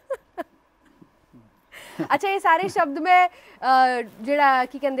 ਅੱਛਾ ਇਹ ਸਾਰੇ ਸ਼ਬਦ ਮੈਂ ਜਿਹੜਾ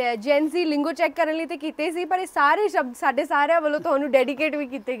ਕੀ ਕਹਿੰਦੇ ਆ ਜੈਨਜ਼ੀ ਲਿੰਗੋ ਚੈੱਕ ਕਰਨ ਲਈ ਤੇ ਕੀਤੇ ਸੀ ਪਰ ਇਹ ਸਾਰੇ ਸ਼ਬਦ ਸਾਡੇ ਸਾਰਿਆਂ ਵੱਲੋਂ ਤੁਹਾਨੂੰ ਡੈਡੀਕੇਟ ਵੀ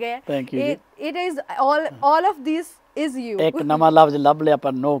ਕੀਤੇ ਗਏ ਆ it is all of this is you ਇੱਕ ਨਵਾਂ ਲਫ਼ਜ਼ ਲੱਭ ਲਿਆ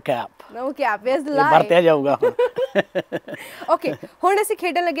ਪਰ no cap where's the lie ਵਰਤਿਆ ਜਾਊਗਾ ਓਕੇ ਹੁਣ ਅਸੀਂ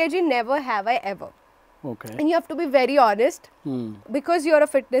ਖੇਡਣ ਲੱਗੇ ਜੀ never have I ever okay and you have to be very honest because you're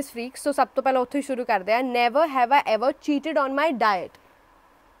a fitness freak so ਸਭ ਤੋਂ ਪਹਿਲਾਂ ਉੱਥੇ ਹੀ ਸ਼ੁਰੂ ਕਰਦੇ ਆ never have I ever cheated on my diet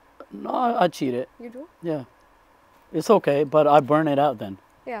no I cheated you do yeah it's okay but I burn it out then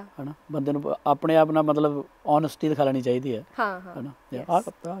yeah ਹਨਾ ਬੰਦੇ ਨੂੰ ਆਪਣੇ ਆਪ ਨਾਲ ਮਤਲਬ honesty ਦਿਖਾਣੀ ਚਾਹੀਦੀ ਹੈ ਹਾਂ ਹਾਂ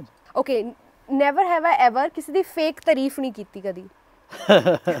ਹਨਾ okay never have I ever ਕਿਸੇ ਦੀ fake ਤਾਰੀਫ ਨਹੀਂ ਕੀਤੀ ਕਦੀ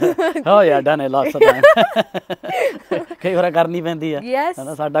oh yeah done it lots of time ਕਈ ਵਾਰ ਕਰਨੀ ਪੈਂਦੀ ਆ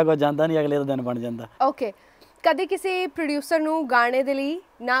ਹਨਾ ਸਾਡਾ ਕੋਈ ਜਾਂਦਾ ਨਹੀਂ ਅਗਲੇ ਦਿਨ ਬਣ ਜਾਂਦਾ ਓਕੇ ਕਦੇ ਕਿਸੇ ਪ੍ਰੋਡਿਊਸਰ ਨੂੰ ਗਾਣੇ ਦੇ ਲਈ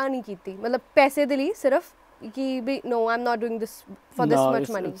ਨਾ ਨਹੀਂ ਕੀਤੀ ਮਤਲਬ ਪੈਸੇ ਦੇ ਲਈ ਸਿਰਫ ਕਿ ਵੀ no I'm not doing this for this much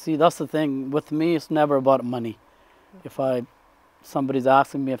money see that's the thing with me it's never about money if somebody's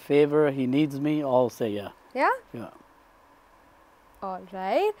asking me a favor he needs me I'll say yeah all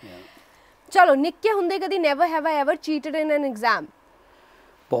right ਚਲੋ ਨਿੱਕੇ ਹੁੰਦੇ ਕਦੀ never have I ever cheated in an exam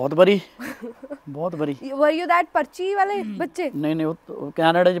ਬਹੁਤ ਵਾਰੀ were you that ਪਰਚੀ ਵਾਲੇ ਬੱਚੇ ਨਹੀਂ ਉਹ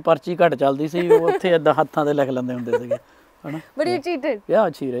ਕੈਨੇਡਾ 'ਚ ਪਰਚੀ ਘੱਟ ਚੱਲਦੀ ਸੀ ਉਹ ਉੱਥੇ ਏਦਾਂ ਹੱਥਾਂ ਤੇ ਲਿਖ ਲੈਂਦੇ ਹੁੰਦੇ ਸੀਗੇ ਹਨਾ but you cheated yeah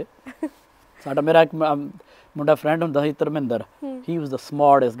cheated ਸਾਡਾ ਮੇਰਾ ਇੱਕ ਮੁੰਡਾ ਫਰੈਂਡ ਹੁੰਦਾ ਸੀ Dharmendra he was the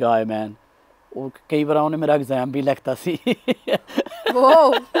smartest guy man ਉਹ ਕਈ ਵਾਰ ਉਹਨੇ ਮੇਰਾ ਐਗਜ਼ਾਮ ਵੀ ਲਿਖਤਾ ਸੀ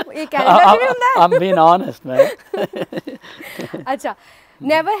ਵਾਓ ਇਹ ਕੈਨੇਡਾ 'ਚ ਵੀ ਹੁੰਦਾ I'm being honest man ਅੱਛਾ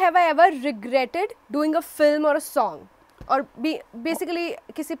never have I ever regretted doing a film or a song or basically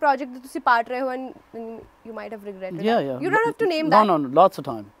किसी project में तुसी part रहे हो and you might have regretted yeah you don't have to name that no lots of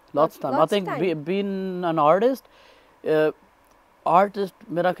time I think being an artist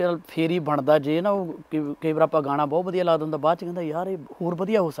ਮੇਰਾ ਖਿਆਲ ਫੇਰ ਹੀ ਬਣਦਾ ਜੇ ਨਾ ਉਹ ਕਈ ਵਾਰ ਆਪਾਂ ਗਾਣਾ ਬਹੁਤ ਵਧੀਆ ਲੱਗਦਾ ਹੁੰਦਾ ਬਾਅਦ ਚ ਕਹਿੰਦਾ ਯਾਰ ਇਹ ਹੋਰ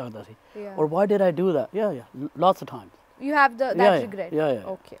ਵਧੀਆ ਹੋ ਸਕਦਾ ਸੀ or why did I do that yeah lots of times you have that regret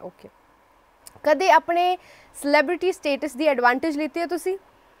okay ਕਦੇ ਆਪਣੇ celebrity status ਦੀ advantage ਲਿੱਤੀ ਹੈ ਤੁਸੀਂ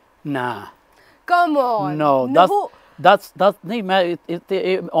ਨਾ come on no that's ਨਹੀਂ ਮੈਂ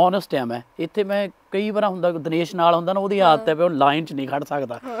ਇੱਥੇ honest ਆ ਮੈਂ ਇੱਥੇ ਮੈਂ ਕਈ ਵਾਰ ਹੁੰਦਾ ਦਿਨੇਸ਼ ਨਾਲ ਹੁੰਦਾ ਨਾ ਉਹਦੀ ਆਦਤ ਹੈ ਵੀ ਉਹ ਲਾਈਨ 'ਚ ਨਹੀਂ ਖੜ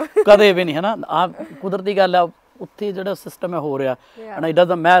ਸਕਦਾ ਕਦੇ ਵੀ ਨਹੀਂ ਹੈ ਨਾ ਆ ਕੁਦਰਤੀ ਗੱਲ ਆ ਉੱਥੇ ਜਿਹੜਾ ਸਿਸਟਮ ਹੈ ਹੋ ਰਿਹਾ and it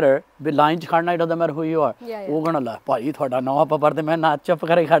doesn't matter we line 'ਚ ਖੜਨਾ it doesn't matter who you are ਉਹ ਕਹਿਣਾ ਲੈ ਭਾਈ ਤੁਹਾਡਾ ਨਵਾਂ ਪੇਪਰ ਤੇ ਮੈਂ ਨਾ ਚੁੱਪ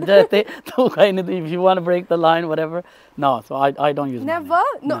ਕਰੇ ਖੜ ਜਾ ਇੱਥੇ ਤੂੰ ਕਹੀ ਨਹੀਂ if you want to break the line whatever no so I don't use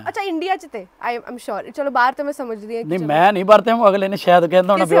never know ਅੱਛਾ ਇੰਡੀਆ 'ਚ ਤੇ ਆਈ ਐਮ ਸ਼ੋਰ ਚਲੋ ਬਾਹਰ ਤੇ ਮੈਂ ਸਮਝਦੀ ਹਾਂ ਨਹੀਂ ਮੈਂ ਨਹੀਂ ਵਰਤਿਆ ਉਹ ਅਗਲੇ ਨੇ ਸ਼ਾਇਦ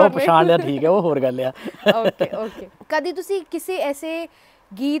ਕਹਿੰਦਾ ਹੋਣਾ ਵੀ ਉਹ ਪਛਾਣ ਲਿਆ ਠੀਕ ਹੈ ਉਹ ਹੋਰ ਗੱਲ ਆ ਓਕੇ ਕਦੀ ਤੁਸੀਂ ਕਿਸੇ ਐਸੇ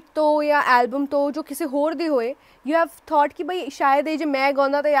ਗੀਤ ਤੋਂ ਜਾਂ ਐਲਬਮ ਤੋਂ ਜੋ ਕਿਸੇ ਹੋਰ ਦੀ ਹੋਏ ਯੂ ਹੈਵ ਥੌਟ ਕਿ ਬਈ ਸ਼ਾਇਦ ਇਹ ਜੇ ਮੈਂ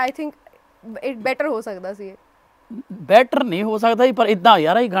ਗਾਉਂਦਾ ਤੇ ਆਈ ਥਿੰਕ ਇਟ ਬੈਟਰ ਹੋ ਸਕਦਾ ਸੀ ਬੈਟਰ ਨਹੀਂ ਹੋ ਸਕਦਾ ਪਰ ਇਦਾਂ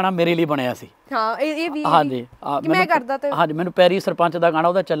ਯਾਰ ਇਹ ਗਾਣਾ ਮੇਰੇ ਲਈ ਬਣਿਆ ਸੀ ਹਾਂ ਇਹ ਵੀ ਹਾਂਜੀ ਮੈਂ ਕਰਦਾ ਤੇ ਹਾਂਜੀ ਮੈਨੂੰ ਪੈਰੀ ਸਰਪੰਚ ਦਾ ਗਾਣਾ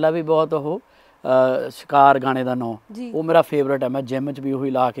ਉਹਦਾ ਚੱਲਾ ਵੀ ਬਹੁਤ ਉਹ ਸ਼ਿਕਾਰ ਗਾਣੇ ਦਾ ਨਾਂ ਉਹ ਮੇਰਾ ਫੇਵਰਟ ਹੈ ਮੈਂ ਜਿਮ 'ਚ ਵੀ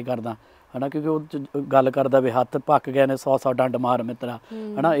ਉਹੀ ਲਾ ਕੇ ਕਰਦਾ ਹਨਾ ਕਿਉਂਕਿ ਉਹ ਗੱਲ ਕਰਦਾ ਵੀ ਹੱਥ ਪੱਕ ਗਏ ਨੇ 100 ਡੰਡ ਮਾਰ ਮਿੱਤਰਾ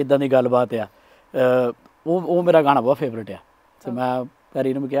ਹਨਾ ਇਦਾਂ ਦੀ ਗੱਲਬਾਤ ਆ ਉਹ ਮੇਰਾ ਗਾਣਾ ਬਹੁਤ ਫੇਵਰਟ ਆ ਤੇ ਮੈਂ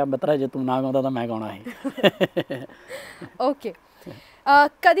ਪੈਰੀ ਨੂੰ ਕਿਹਾ ਮਿੱਤਰਾ ਜੇ ਤੂੰ ਨਾ ਗਾਉਂਦਾ ਤਾਂ ਮੈਂ ਗਾਉਣਾ ਸੀ ਓਕੇ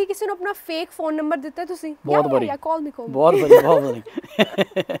ਕਦੀ ਕਿਸੇ ਨੂੰ ਆਪਣਾ ਫੇਕ ਫੋਨ ਨੰਬਰ ਦਿੱਤਾ ਤੁਸੀਂ ਬਹੁਤ ਵਾਰੀ ਕਾਲ ਮੀ ਬਹੁਤ ਵਾਰੀ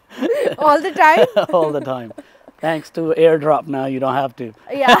all the time thanks to airdrop now you don't have to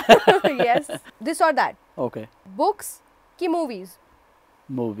yes this or that okay books ki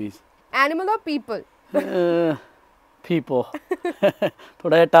movies animal or people people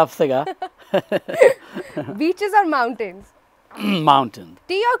thoda tough sega beaches or mountains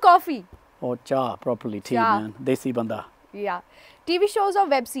tea or coffee or cha properly tea man desi banda TV shows or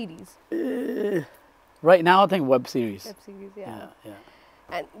web series right now I think web series yeah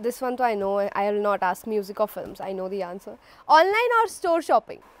and this one too I know I will not ask music or films I know the answer online or store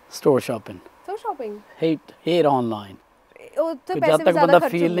shopping hate online ਉੱਥੇ ਪੈਸੇ ਜਦ ਤੱਕ ਬੰਦਾ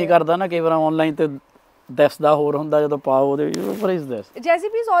feel ਨਹੀਂ ਕਰਦਾ ਨਾ ਕਈ ਵਾਰ online ਤੇ ਦੱਸਦਾ ਹੋਰ ਹੁੰਦਾ ਜਦੋਂ ਪਾਓ ਉਹਦੇ what is this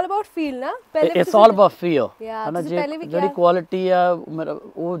Jazzy is all about feel ਨਾ ਪਹਿਲੇ it's all about feel ਹਨਾ ਜਿਹੜੀ ਕੁਆਲਿਟੀ ਆ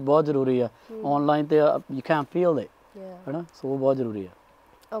ਉਹ ਬਹੁਤ ਜ਼ਰੂਰੀ ਆ ਆਨਲਾਈਨ ਤੇ you can't feel it ਹਨਾ ਸੋ ਬਹੁਤ ਜ਼ਰੂਰੀ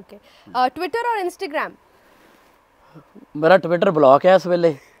ਆ ਓਕੇ ਟਵਿੱਟਰ ਔਰ ਇੰਸਟਾਗ੍ਰਾਮ ਮੇਰਾ ਟਵਿੱਟਰ ਬਲੌਕ ਹੈ ਇਸ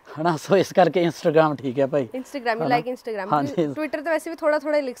ਵੇਲੇ ਹਨਾ ਸੋ ਇਸ ਕਰਕੇ ਇੰਸਟਾਗ੍ਰਾਮ ਠੀਕ ਹੈ ਭਾਈ Instagram you like Instagram Twitter ਤੇ ਵੈਸੇ ਵੀ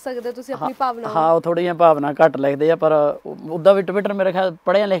ਥੋੜਾ ਲਿਖ ਸਕਦੇ ਹੋ ਤੁਸੀਂ ਆਪਣੀ ਭਾਵਨਾ ਹਾਂ ਉਹ ਥੋੜੀਆਂ ਭਾਵਨਾ ਘੱਟ ਲਿਖਦੇ ਆ ਪਰ ਉਦਾਂ ਵੀ ਟਵਿੱਟਰ ਮੇਰੇ ਖਿਆਲ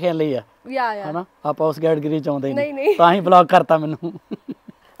ਪੜ੍ਹਿਆ ਲਿਖਿਆ ਲਈ ਆ ਹਨਾ ਆਪਾਂ ਉਸ ਕੈਟੇਗਰੀ ਚ ਆਉਂਦੇ ਨਹੀਂ ਤਾਂ ਹੀ ਬਲੌਕ ਕਰਤਾ ਮੈਨੂੰ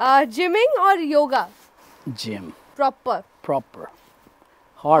ਜਿਮਿੰਗ ਔਰ yoga gym proper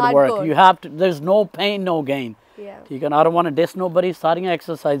hard work you have to there's no pain no gain ਠੀਕ ਹੈ ਨਾ I don't want to diss nobody ਸਾਰੀਆਂ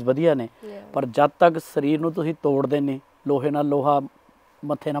ਐਕਸਰਸਾਈਜ਼ ਵਧੀਆ ਨੇ ਪਰ ਜਦ ਤੱਕ ਸਰੀਰ ਨੂੰ ਤੁਸੀਂ ਤੋੜਦੇ ਨੇ ਲੋਹੇ ਨਾਲ ਲੋਹਾ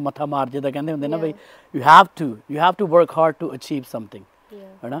ਮੱਥੇ ਨਾਲ ਮੱਥਾ ਮਾਰ ਜਿੱਦਾਂ ਕਹਿੰਦੇ ਹੁੰਦੇ ਨਾ ਬਈ you have to work hard to achieve something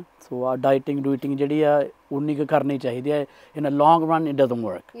है ना। सो डाइटिंग डूइटिंग जी उन्नी क करनी चाहिए इन a long run it doesn't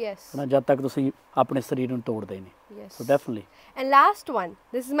work है ना जब तक तुसी अपने शरीर नूं तोड़दे नहीं। So definitely and last one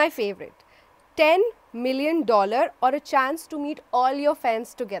this is my favourite $10 million or a chance to meet all your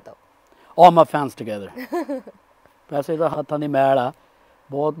fans together all my fans together पैसे ਦਾ ਹੱਥਾਂ ਦੀ ਮੈਲ ਆ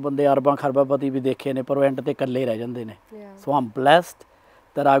ਬਹੁਤ ਬੰਦੇ ਅਰਬਾਂ ਖਰਬਾਪਤੀ ਵੀ ਦੇਖੇ ਨੇ ਪਰ ਉਹ ਐਂਡ ਤੇ ਇਕੱਲੇ ਰਹਿ ਜਾਂਦੇ ਨੇ। ਸੋ ਆਮ blessed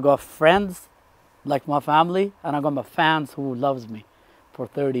that I got friends like my family and I got my fans who loves me for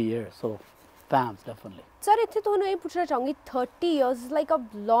 30 years so fans definitely sir ਇੱਥੇ ਤੁਹਾਨੂੰ ਇਹ ਪੁੱਛਣਾ ਚਾਹੂੰਗੀ 30 years is like a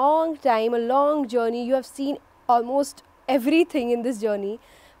long time a long journey you have seen almost everything in this journey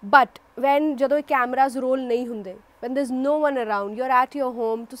but when ਜਦੋਂ cameras roll ਨਹੀਂ ਹੁੰਦੇ when there's no one around you're at your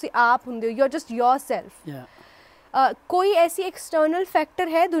home ਤੁਸੀਂ ਆਪ ਹੁੰਦੇ ਹੋ you're just yourself ਕੋਈ ਐਸੀ external factor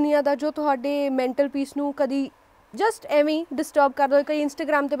ਹੈ ਦੁਨੀਆ ਦਾ ਜੋ ਤੁਹਾਡੇ ਮੈਂਟਲ ਪੀਸ ਨੂੰ ਕਦੀ ਜਸਟ ਐਵੇਂ ਡਿਸਟਰਬ ਕਰ ਦੋ ਕਈ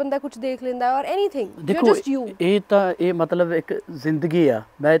ਇੰਸਟਾਗ੍ਰਾਮ ਤੇ ਬੰਦਾ ਕੁਝ ਦੇਖ ਲੈਂਦਾ ਔਰ ਐਨੀਥਿੰਗ ਯੂ ਜਸਟ ਯੂ ਇਹ ਤਾਂ ਇਹ ਮਤਲਬ ਇੱਕ ਜ਼ਿੰਦਗੀ ਆ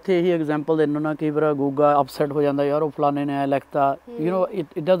ਮੈਂ ਇੱਥੇ ਇਹੀ ਐਗਜ਼ਾਮਪਲ ਦੇਣਾ ਨਾ ਕਈ ਵਾਰ ਗੂਗਾ ਅਪਸੈਟ ਹੋ ਜਾਂਦਾ ਯਾਰ ਉਹ ਫਲਾਣੇ ਨੇ ਲਿਖਤਾ you know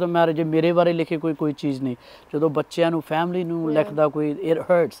it doesn't matter ਜੇ ਮੇਰੇ ਬਾਰੇ ਲਿਖੇ ਕੋਈ ਚੀਜ਼ ਨਹੀਂ ਜਦੋਂ ਬੱਚਿਆਂ ਨੂੰ ਫੈਮਿਲੀ ਨੂੰ ਲਿਖਦਾ ਕੋਈ it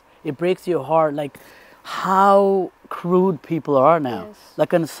hurts it brakes your heart like how crude people are now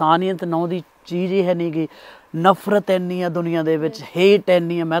like ਇਨਸਾਨੀਅਤ ਨਾਂ ਦੀ ਚੀਜ਼ ਹੀ ਹੈ ਨਹੀਂ ਗੀ ਨਫ਼ਰਤ ਇੰਨੀ ਆ ਦੁਨੀਆ ਦੇ ਵਿੱਚ ਹੇਟ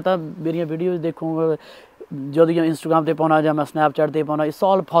ਇੰਨੀ ਆ ਮੈਂ ਤਾਂ ਮੇਰੀਆਂ ਵੀਡੀਓਜ਼ ਦੇਖੂੰਗਾ ਜਦੋਂ ਇੰਸਟਾਗ੍ਰਾਮ ਤੇ ਪਾਉਣਾ ਜਾਂ ਮੈਂ ਸਨੈਪਚੈਟ ਤੇ ਪਾਉਣਾ it's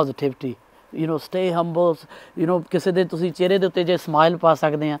all positivity you know stay humble you know ਕਿਸੇ ਦੇ ਤੁਸੀਂ ਚਿਹਰੇ ਦੇ ਉੱਤੇ ਜੇ ਸਮਾਈਲ ਪਾ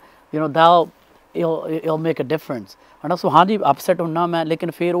ਸਕਦੇ ਆ you know that it'll make a difference ਹੈ ਨਾ। ਸੋ ਹਾਂਜੀ ਅਪਸੈਟ ਹੁੰਨਾ ਮੈਂ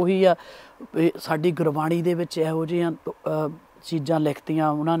ਲੇਕਿਨ ਫਿਰ ਉਹੀ ਆ ਸਾਡੀ ਗੁਰਬਾਣੀ ਦੇ ਵਿੱਚ ਇਹੋ ਜਿਹੀਆਂ ਚੀਜ਼ਾਂ ਲਿਖਤੀਆਂ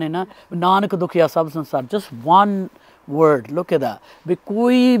ਉਹਨਾਂ ਨੇ ਨਾ ਨਾਨਕ ਦੁਖੀਆ ਸਭ ਸੰਸਾਰ just one word look at that ਵੀ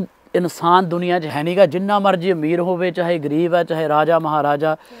ਕੋਈ ਇਨਸਾਨ ਦੁਨੀਆ 'ਚ ਹੈ ਨਹੀਂ ਗਾ ਜਿੰਨਾ ਮਰਜ਼ੀ ਅਮੀਰ ਹੋਵੇ ਚਾਹੇ ਗਰੀਬ ਹੈ ਚਾਹੇ ਰਾਜਾ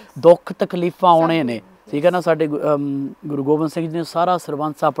ਮਹਾਰਾਜਾ ਦੁੱਖ ਤਕਲੀਫਾਂ ਆਉਣੇ ਨੇ ਠੀਕ ਹੈ ਨਾ। ਸਾਡੇ ਗੁਰੂ ਗੋਬਿੰਦ ਸਿੰਘ ਜੀ ਨੇ ਸਾਰਾ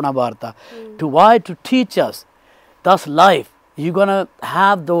ਸਰਬੰਸ ਆਪਣਾ ਵਾਰਤਾ ਟੂ ਵਾਈ ਟੂ ਟੀਚ ਅਸ ਦਸ life you ਗੋਨਾ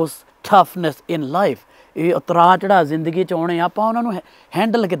have ਦੋਸ ਟਫਨੈਸ in life ਇਹ ਉਤਰਾਅ ਚੜ੍ਹਾਅ ਜ਼ਿੰਦਗੀ 'ਚ ਆਉਣੇ ਆਪਾਂ ਉਹਨਾਂ ਨੂੰ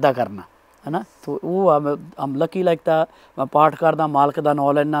ਹੈਂਡਲ ਕਿੱਦਾਂ ਕਰਨਾ ਹੈ ਨਾ। ਸੋ ਉਹ ਆਮ ਲੱਕੀ ਲਾਈਕ ਦਾ ਮੈਂ ਪਾਠ ਕਰਦਾ ਮਾਲਕ ਦਾ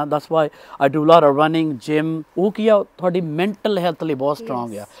ਨਾਂ ਲੈਂਦਾ that's why I do lot of running gym ਉਹ ਕੀ ਆ ਤੁਹਾਡੀ ਮੈਂਟਲ ਹੈਲਥ ਲਈ ਬਹੁਤ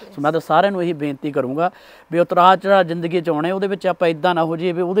ਸਟਰੋਂਗ ਆ। ਸੋ ਮੈਂ ਤਾਂ ਸਾਰਿਆਂ ਨੂੰ ਇਹੀ ਬੇਨਤੀ ਕਰੂੰਗਾ ਵੀ ਉਤਰਾਅ ਚੜ੍ਹਾਅ ਜ਼ਿੰਦਗੀ 'ਚ ਆਉਣੇ ਉਹਦੇ ਵਿੱਚ ਆਪਾਂ ਇੱਦਾਂ ਨਾ ਹੋ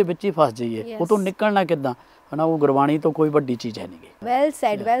ਜਾਈਏ ਵੀ ਉਹਦੇ ਵਿੱਚ ਹੀ ਫਸ ਜਾਈਏ ਉਹ ਤੋਂ ਨਿਕਲਣਾ ਕਿੱਦਾਂ ਹੈ ਨਾ। ਉਹ ਗੁਰਬਾਣੀ ਤੋਂ ਕੋਈ ਵੱਡੀ ਚੀਜ਼ ਹੈ ਨਹੀਂ ਗੀ। ਵੈਲ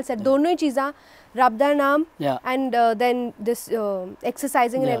ਸੈਡ ਦੋਨੋਂ ਹੀ ਚੀਜ਼ਾਂ ਰੱਬ ਦਾ ਨਾਮ and then this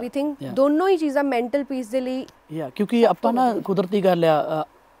ਐਕਸਰਸਾਈਜ਼ਿੰਗ and everything ਦੋਨੋਂ ਹੀ ਚੀਜ਼ਾਂ ਮੈਂਟਲ ਪੀਸ ਦੇ ਲਈ ਕਿਉਂਕਿ ਆਪਾਂ ਨਾ ਕੁਦਰਤੀ ਗੱਲ ਆ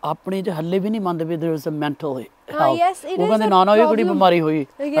ਆਪਣੇ 'ਚ ਹੱਲੇ ਵੀ ਨਹੀਂ ਮੰਨਦੇ ਵੀ there is a mental health ਉਹ ਕਹਿੰਦੇ ਨਾ ਇਹ ਕਿਹੜੀ ਬਿਮਾਰੀ ਹੋਈ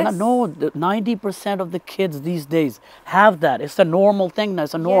ਹੈ ਨਾ। No 90% of the kids these days have that it's a normal thing ਨਾ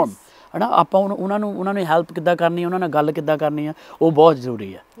it's a norm ਹੈ ਨਾ। ਆਪਾਂ ਉਹਨਾਂ ਨੂੰ ਹੈਲਪ ਕਿੱਦਾਂ ਕਰਨੀ ਉਹਨਾਂ ਨਾਲ ਗੱਲ ਕਿੱਦਾਂ ਕਰਨੀ ਆ ਉਹ ਬਹੁਤ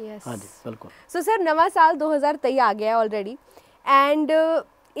ਜ਼ਰੂਰੀ ਆ। ਹਾਂਜੀ ਬਿਲਕੁਲ। ਸੋ ਸਰ ਨਵਾਂ ਸਾਲ 2023 ਆ ਗਿਆ ਆਲਰੇਡੀ ਐਂਡ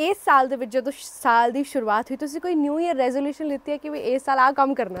ਇਸ ਸਾਲ ਦੇ ਵਿੱਚ ਜਦੋਂ ਸਾਲ ਦੀ ਸ਼ੁਰੂਆਤ ਹੋਈ ਤੁਸੀਂ ਕੋਈ ਨਿਊ ਈਅਰ ਰੈਜ਼ੋਲੂਸ਼ਨ ਲਿੱਤੀ ਹੈ ਕਿ ਵੀ ਇਸ ਸਾਲ ਆਹ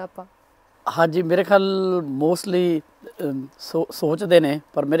ਕੰਮ ਕਰਨਾ ਆਪਾਂ? ਹਾਂਜੀ ਮੇਰੇ ਖਿਆਲ ਮੋਸਟਲੀ ਸੋਚਦੇ ਨੇ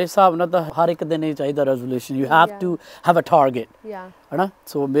ਪਰ ਮੇਰੇ ਹਿਸਾਬ ਨਾਲ ਤਾਂ ਹਰ ਇੱਕ ਦਿਨ ਹੀ ਚਾਹੀਦਾ resolution you have to have a target ਹੈ ਨਾ।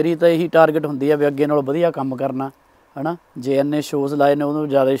 ਸੋ ਮੇਰੀ ਤਾਂ ਇਹੀ ਟਾਰਗੇਟ ਹੁੰਦੀ ਆ ਵੀ ਅੱਗੇ ਨਾਲੋਂ ਵਧੀਆ ਕੰਮ ਕਰਨਾ ਹੈ ਨਾ। ਜੇ ਇੰਨੇ ਸ਼ੋਜ਼ ਲਾਏ ਨੇ ਉਹਨੂੰ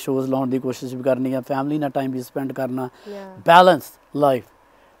ਜ਼ਿਆਦਾ ਸ਼ੋਜ਼ ਲਾਉਣ ਦੀ ਕੋਸ਼ਿਸ਼ ਵੀ ਕਰਨੀ ਆ ਫੈਮਿਲੀ ਨਾਲ ਟਾਈਮ ਵੀ ਸਪੈਂਡ ਕਰਨਾ ਬੈਲੈਂਸ ਲਾਈਫ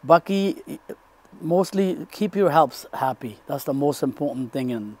ਬਾਕੀ mostly keep your helps happy that's the most important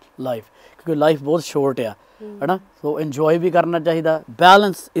thing in life ਕਿਉਂਕਿ ਲਾਈਫ ਬਹੁਤ ਸ਼ੋਰਟ ਆ ਹੈ ਨਾ। ਸੋ ਇੰਜੋਏ ਵੀ ਕਰਨਾ ਚਾਹੀਦਾ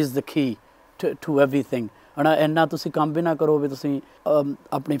balance is the Ki to everything ਹੈ ਨਾ। ਇੰਨਾ ਤੁਸੀਂ ਕੰਮ ਵੀ ਨਾ ਕਰੋ ਵੀ ਤੁਸੀਂ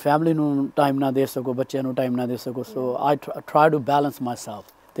ਆਪਣੀ ਫੈਮਿਲੀ ਨੂੰ ਟਾਈਮ ਨਾ ਦੇ ਸਕੋ ਬੱਚਿਆਂ ਨੂੰ ਟਾਈਮ ਨਾ ਦੇ ਸਕੋ। ਸੋ I try to balance my self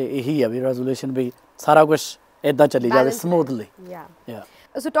ਅਤੇ ਇਹੀ ਆ ਵੀ ਰੈਜ਼ੋਲੂਸ਼ਨ ਵੀ ਸਾਰਾ ਕੁਛ ਇੱਦਾਂ ਚੱਲੀ ਜਾਵੇ smoothly.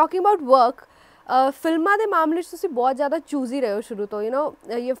 So talking about work ਫਿਲਮਾਂ ਦੇ ਮਾਮਲੇ 'ਚ ਤੁਸੀਂ ਬਹੁਤ ਜ਼ਿਆਦਾ ਚੂਜ਼ੀ ਰਹੇ ਹੋ ਸ਼ੁਰੂ ਤੋਂ you know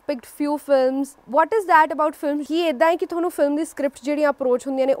you have picked ਫਿਊ films what is that about film ਕੀ ਇੱਦਾਂ ਹੈ ਕਿ ਤੁਹਾਨੂੰ ਫਿਲਮ ਦੀ ਸਕ੍ਰਿਪਟ ਜਿਹੜੀਆਂ ਅਪਰੋਚ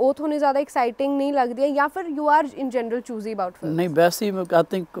ਹੁੰਦੀਆਂ ਨੇ ਉਹ ਤੁਹਾਨੂੰ ਜ਼ਿਆਦਾ ਐਕਸਾਈਟਿੰਗ ਨਹੀਂ ਲੱਗਦੀਆਂ ਜਾਂ ਫਿਰ you are in general choosy about film? ਨਹੀਂ ਵੈਸੇ ਆਈ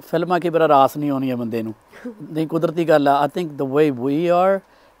ਥਿੰਕ ਫਿਲਮਾਂ ਕਈ ਵਾਰ ਰਾਸ ਨਹੀਂ ਆਉਣੀ ਆ ਬੰਦੇ ਨੂੰ ਨਹੀਂ ਕੁਦਰਤੀ ਗੱਲ ਆ। I think the way we R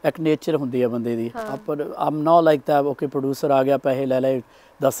ਇੱਕ ਨੇਚਰ ਹੁੰਦੀ ਆ ਬੰਦੇ ਦੀ ਪਰ ਆਮ note like that okay producer ਆ ਗਿਆ ਪੈਸੇ ਲੈ ਲਏ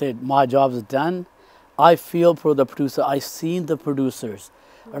that's it my job is done. I feel for the producer I scene the producers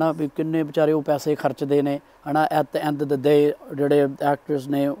ਹੈ ਨਾ ਵੀ ਕਿੰਨੇ ਵਿਚਾਰੇ ਉਹ ਪੈਸੇ ਖਰਚਦੇ ਨੇ ਹੈ ਨਾ ਐਟ ਦ ਐਂਡ ਦ ਡੇ ਜਿਹੜੇ ਐਕਟਰਸ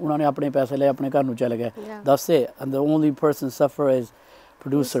ਨੇ ਉਹਨਾਂ ਨੇ ਆਪਣੇ ਪੈਸੇ ਲਏ ਆਪਣੇ ਘਰ ਨੂੰ ਚਲੇ ਗਏ that's it and the only person ਸਫਰ is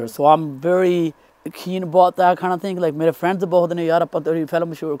producer. So Aam very keen about that kind of thing like ਮੇਰੇ ਫਰੈਂਡਸ ਬਹੁਤ ਨੇ ਯਾਰ ਆਪਾਂ ਤੇਰੀ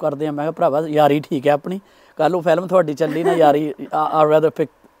ਫਿਲਮ ਸ਼ੂਟ ਕਰਦੇ ਹਾਂ ਮੈਂ ਕਿਹਾ ਭਰਾਵਾ ਯਾਰੀ ਠੀਕ ਹੈ ਆਪਣੀ ਕੱਲ੍ਹ ਉਹ ਫਿਲਮ ਤੁਹਾਡੀ ਚੱਲੀ ਨਾ ਯਾਰੀ I rather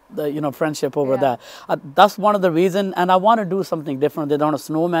pick the you know friendship over that that's one of the reason and I want to do something different ਜਿੱਦਾਂ ਹੁਣ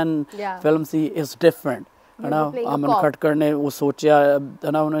snowman film C is different ਹੈ ਨਾ। ਅਮਨ ਖਟਕਰ ਨੇ ਉਹ ਸੋਚਿਆ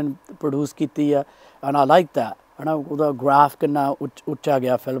ਹੈ ਨਾ ਉਹਨਾਂ ਨੇ ਪ੍ਰੋਡਿਊਸ ਕੀਤੀ ਆ and I like that ਹੈ ਨਾ ਉਹਦਾ ਗ੍ਰਾਫ ਕਿੰਨਾ ਉੱਚਾ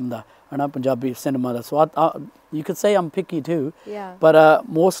ਗਿਆ ਫਿਲਮ ਦਾ ਹੈ ਨਾ Punjabi cinema the. So you could say I'm picky too but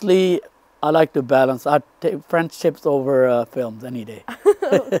mostly I like to balance. I take friendships over films any day.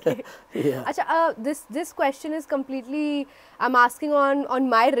 Okay. Yeah. Acha, this question is completely, I'm asking on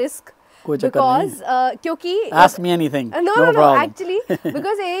my risk. कोई चक्कर नहीं। Because क्योंकि Ask me anything. No, problem. actually,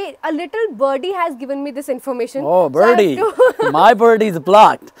 because a little birdie has given me this information. Oh, birdie. So My birdie is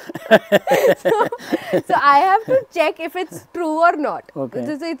blocked. so I have to check if it's true or not. Okay.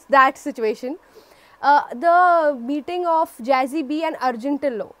 It's that situation. The meeting of Jazzy B and Arjun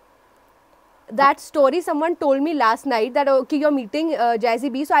Tillo. That story, someone told me last night that okay, you're meeting Jazzy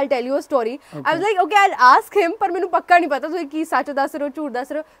B, so I'll tell you a story. Okay. I was like, okay, I'll ask him, पर मैंने पक्का नहीं पता तो कि सच दस रहे हो झूठ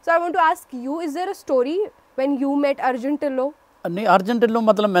दस रहे हो. So I want to ask you, is there a story when you met Arjun Tillo? ਨਹੀਂ ਅਰਜਨ ਢਿੱਲੋਂ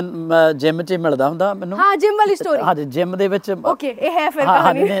ਮਤਲਬ ਮੈਂ ਜਿਮ 'ਚ ਹੀ ਮਿਲਦਾ ਹੁੰਦਾ ਮੈਨੂੰ। ਹਾਂ ਜਿਮ ਵਾਲੀ ਸਟੋਰੀ। ਹਾਂਜੀ ਜਿਮ ਦੇ ਵਿੱਚ। ਓਕੇ ਇਹ ਹੈ ਫਿਰ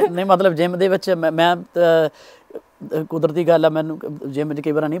ਕਹਾਣੀ। ਨਹੀਂ ਮਤਲਬ ਜਿਮ ਦੇ ਵਿੱਚ ਮੈਂ ਕੁਦਰਤੀ ਗੱਲ ਆ ਮੈਨੂੰ ਜਿਮ 'ਚ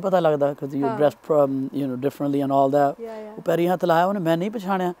ਕਈ ਵਾਰ ਨਹੀਂ ਪਤਾ ਲੱਗਦਾ because you dress differently and all that। ਉਹ ਪੈਰੀਂ ਹੱਥ ਲਾਇਆ ਉਹਨੇ, ਮੈਂ ਨਹੀਂ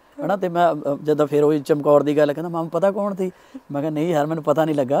ਪਛਾਣਿਆ ਹਨਾ। ਤੇ ਮੈਂ ਜਦੋਂ ਫਿਰ ਉਹੀ ਚਮਕੌਰ ਦੀ ਗੱਲ ਕਹਿੰਦਾ ਮਾਮ ਪਤਾ ਕੌਣ ਸੀ, ਮੈਂ ਕਿਹਾ ਨਹੀਂ ਯਾਰ ਮੈਨੂੰ ਪਤਾ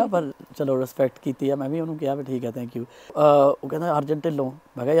ਨਹੀਂ ਲੱਗਾ ਪਰ ਚਲੋ ਰਿਸਪੈਕਟ ਕੀਤੀ ਆ। ਮੈਂ ਵੀ ਉਹਨੂੰ ਕਿਹਾ ਵੀ ਠੀਕ ਹੈ ਥੈਂਕ ਯੂ। ਉਹ ਕਹਿੰਦਾ ਅਰਜਨ ਢਿੱਲੋਂ।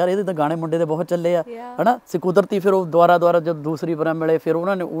 ਮੈਂ ਕਿਹਾ ਯਾਰ ਇਹਦੇ ਤਾਂ ਗਾਣੇ ਮੁੰਡੇ ਦੇ ਬਹੁਤ ਚੱਲੇ ਆ ਹਨਾ। ਸੇ ਕੁਦਰਤੀ ਫਿਰ ਉਹ ਦੁਆਰਾ ਜਦ ਦੂਸਰੀ ਵਾਰ ਮਿਲੇ ਫਿਰ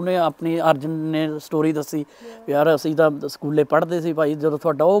ਉਹਨੇ ਆਪਣੀ ਅਰਜਨ ਨੇ ਸਟੋਰੀ ਦੱਸੀ ਯਾਰ ਅਸੀਂ ਤਾਂ ਸਕੂਲੇ ਪੜ੍ਹਦੇ ਸੀ ਭਾਈ, ਜਦੋਂ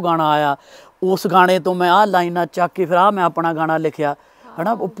ਤੁਹਾਡਾ ਉਹ ਗਾਣਾ ਆਇਆ ਉਸ ਗਾਣੇ ਤੋਂ ਮੈਂ ਆਹ ਲਾਈਨਾਂ ਚੱਕ ਕੇ ਫਿਰ ਆਹ ਮੈਂ ਆਪਣਾ ਗਾਣਾ ਲਿਖਿਆ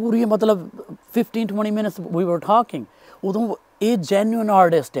ਹਨਾ। ਉਹ ਪੂਰੀ ਮਤਲਬ 15-20 ਮਿੰਟਸ ਵੀ ਵਰ ਟਾਕਿੰਗ। ਉਦੋਂ ਇਹ ਜੈਨੂਇਨ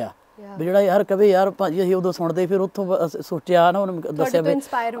ਆਰਟਿਸਟ ਆ ਵੀ ਜਿਹੜਾ ਯਾਰ ਕਵੇ ਯਾਰ ਭਾਜੀ ਅਸੀਂ ਉਦੋਂ ਸੁਣਦੇ। ਫਿਰ ਉੱਥੋਂ ਸੋਚਿਆ ਨਾ ਉਹਨੇ ਦੱਸਿਆ ਵੀ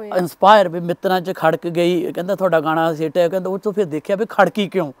ਇੰਸਪਾਇਰ ਵੀ ਮਿੱਤਰਾਂ 'ਚ ਖੜਕ ਗਈ। ਕਹਿੰਦਾ ਤੁਹਾਡਾ ਗਾਣਾ ਸਿੱਟਿਆ, ਕਹਿੰਦਾ ਉਹ ਤੋਂ ਫਿਰ ਦੇਖਿਆ ਵੀ ਖੜਕੀ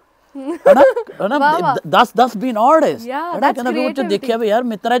ਕਿਉਂ ਹਨਾ। ਦਸ ਬੀਨ ਆਰਟਿਸਟ ਹਨਾ। ਕਹਿੰਦਾ ਵੀ ਉਹ 'ਚ ਦੇਖਿਆ ਵੀ ਯਾਰ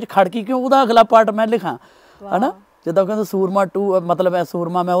ਮਿੱਤਰਾਂ 'ਚ ਖੜਕੀ ਕਿਉਂ, ਉਹਦਾ ਅਗਲਾ ਪਾਰਟ ਮੈਂ ਲਿਖਾਂ ਹਨਾ। ਜਿੱਦਾਂ ਕਹਿੰਦਾ ਸੂਰਮਾ 2 ਮਤਲਬ ਹੈ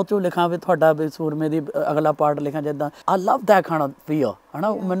ਸੂਰਮਾ, ਮੈਂ ਉਹ 'ਚੋਂ ਲਿਖਾਂ ਵੀ ਤੁਹਾਡਾ ਵੀ ਸੂਰਮੇ ਦੀ ਅਗਲਾ ਪਾਰਟ ਲਿਖਾਂ। ਜਿੱਦਾਂ ਆਈ ਲਵ ਦੈਟ ਕਾਈਂਡ ਆਫ ਫੀਲ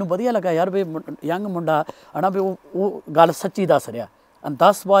ਹਨਾ। ਮੈਨੂੰ ਵਧੀਆ ਲੱਗਾ ਯਾਰ ਵੀ ਯੰਗ ਮੁੰਡਾ ਹਨਾ ਵੀ ਉਹ ਗੱਲ ਸੱਚੀ ਦੱਸ ਰਿਹਾ। And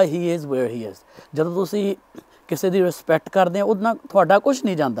that's why he is wear he is. ਜਦੋਂ ਤੁਸੀਂ ਕਿਸੇ ਦੀ ਰਿਸਪੈਕਟ ਕਰਦੇ ਆ ਉਹਦੇ ਨਾਲ ਤੁਹਾਡਾ ਕੁਛ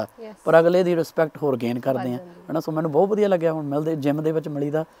ਨਹੀਂ ਜਾਂਦਾ ਪਰ ਅਗਲੇ ਦੀ ਰਿਸਪੈਕਟ ਹੋਰ ਗੇਨ ਕਰਦੇ ਆ ਹਨਾ। ਸੋ ਮੈਨੂੰ ਬਹੁਤ ਵਧੀਆ ਲੱਗਿਆ ਹੁਣ ਮਿਲਦੇ ਜਿਮ ਦੇ ਵਿੱਚ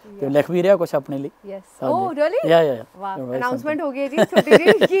ਮਿਲੀਦਾ ਤੇ ਲਿਖ ਵੀ ਰਿਹਾ ਕੁਛ ਆਪਣੇ ਲਈ। ਓਹ ਰੀਅਲੀ ਯਾ ਵਾਹ ਅਨਾਉਂਸਮੈਂਟ ਹੋ ਗਈ ਜੀ ਛੋਟੀ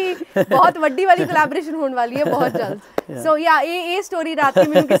ਜਿਹੀ ਕਿ ਬਹੁਤ ਵੱਡੀ ਵਾਲੀ ਕੋਲੈਬੋਰੇਸ਼ਨ ਹੋਣ ਵਾਲੀ ਹੈ ਬਹੁਤ ਜਲਦ। ਸੋ ਯਾ ਇਹ ਸਟੋਰੀ ਰਾਤੀ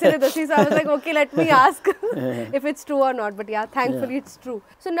ਮੈਨੂੰ ਕਿਸੇ ਨੇ ਦੱਸੀ ਸੋ ਆਈ was like okay let me ask if it's true ਔਰ ਨਾਟ ਬਟ ਯਾ thankfully it's true.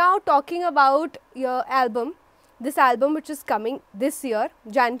 So now talking about your album, this album which is coming this year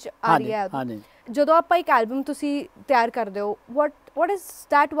jan ਚ ਆ ਰਹੀ ਹੈ ਐਲਬਮ। ਜਦੋਂ ਆਪਾਂ ਇੱਕ ਐਲਬਮ ਤੁਸੀਂ ਤਿਆਰ ਕਰਦੇ ਹੋ what is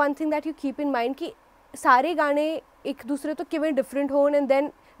that one thing that you keep in mind ਕਿ ਸਾਰੇ ਗਾਣੇ ਇੱਕ ਦੂਸਰੇ ਤੋਂ ਕਿਵੇਂ ਡਿਫਰੈਂਟ ਹੋਣ and then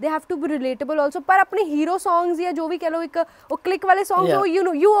they have to be relatable also ਪਰ ਆਪਣੇ ਹੀਰੋ ਸੌਂਗਸ ਜਾਂ ਜੋ ਵੀ ਕਹਿ ਲਓ ਇੱਕ ਉਹ ਕਲਿੱਕ ਵਾਲੇ ਸੌਂਗਸ ਉਹ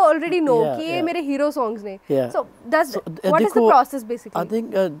you already know ਕਿ ਇਹ ਮੇਰੇ ਹੀਰੋ ਸੌਂਗਸ ਨੇ। so what is the process basically? I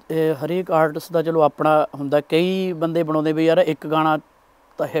think ਹਰੇਕ ਆਰਟਿਸਟ ਦਾ ਚਲੋ ਆਪਣਾ ਹੁੰਦਾ। ਕਈ ਬੰਦੇ ਬਣਾਉਂਦੇ ਵੀ ਯਾਰ ਇੱਕ ਗਾਣਾ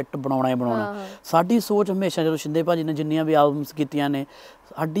ਤਾਂ ਹਿੱਟ ਬਣਾਉਣਾ ਹੀ ਬਣਾਉਣਾ। ਸਾਡੀ ਸੋਚ ਹਮੇਸ਼ਾ ਜਦੋਂ ਸ਼ਿੰਦੇ ਭਾਜੀ ਨੇ ਜਿੰਨੀਆਂ ਵੀ ਐਲਬਮਸ ਕੀਤੀਆਂ ਨੇ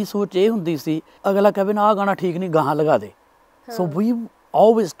ਸਾਡੀ ਸੋਚ ਇਹ ਹੁੰਦੀ ਸੀ ਅਗਲਾ ਕਹੇ ਨਾ ਆਹ ਗਾਣਾ ਠੀਕ ਨਹੀਂ ਗਾਹਾਂ ਲਗਾ ਦੇ। ਸੋ ਵੀ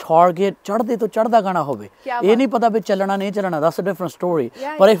always target ਚੜ੍ਹਦੇ ਤੋਂ ਚੜ੍ਹਦਾ ਗਾਣਾ ਹੋਵੇ। ਇਹ ਨਹੀਂ ਪਤਾ ਵੀ ਚੱਲਣਾ ਨਹੀਂ ਚੱਲਣਾ, ਦੈਟਸ ਅ ਡਿਫਰੈਂਟ ਸਟੋਰੀ।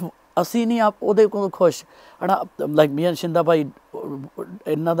 ਪਰ ਅਸੀਂ ਨਹੀਂ ਆਪ ਉਹਦੇ ਕੋਲ ਖੁਸ਼ ਹਨਾ। ਲਾਈਕ ਮੀਆਂ ਸ਼ਿੰਦਾ ਭਾਈ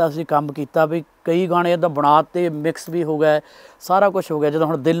ਇਹਨਾਂ ਦਾ ਅਸੀਂ ਕੰਮ ਕੀਤਾ ਵੀ ਕਈ ਗਾਣੇ ਇੱਦਾਂ ਬਣਾ ਤੇ ਮਿਕਸ ਵੀ ਹੋ ਗਿਆ ਸਾਰਾ ਕੁਛ ਹੋ ਗਿਆ। ਜਦੋਂ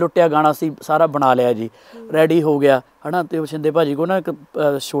ਹੁਣ ਦਿਲ ਲੁੱਟਿਆ ਗਾਣਾ ਸੀ ਸਾਰਾ ਬਣਾ ਲਿਆ ਜੀ ਰੈਡੀ ਹੋ ਗਿਆ ਹਨਾ। ਤੇ ਸ਼ਿੰਦੇ ਭਾਜੀ ਕੋਲ ਨਾ ਇੱਕ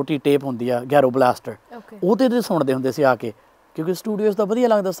ਛੋਟੀ ਟੇਪ ਹੁੰਦੀ ਆ ਗੈਰੋ ਬਲਾਸਟਰ ਉਹਦੇ ਤੇ ਸੁਣਦੇ ਹੁੰਦੇ ਸੀ ਆ ਕੇ ਕਿਉਂਕਿ ਸਟੂਡੀਓਜ਼ ਦਾ ਵਧੀਆ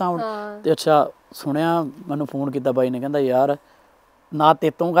ਲੱਗਦਾ ਸਾਊਂਡ। ਤੇ ਅੱਛਾ ਸੁਣਿਆ ਮੈਨੂੰ ਫੋਨ ਕੀਤਾ ਬਾਈ ਨੇ ਕਹਿੰਦਾ ਯਾਰ ਨਾ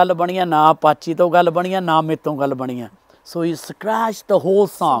ਤੇਤੋਂ ਗੱਲ ਬਣੀ ਆ ਨਾ ਪਾਚੀ ਤੋਂ ਗੱਲ ਬਣੀ ਆ ਨਾ ਮੇਤੋਂ ਗੱਲ ਬਣੀ ਆ। ਸੋ ਹੀ ਸਕ੍ਰੈਚ ਦ ਹੋਲ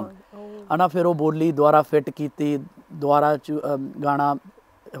ਸੌਂਗ ਹਨਾ। ਫਿਰ ਉਹ ਬੋਲੀ ਦੁਬਾਰਾ ਫਿੱਟ ਕੀਤੀ ਦੁਬਾਰਾ ਗਾਣਾ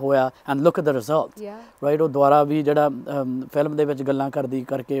ਹੋਇਆ and look at the result right. ਉਹ ਦੁਬਾਰਾ ਵੀ ਜਿਹੜਾ ਫਿਲਮ ਦੇ ਵਿੱਚ ਗੱਲਾਂ ਕਰਦੀ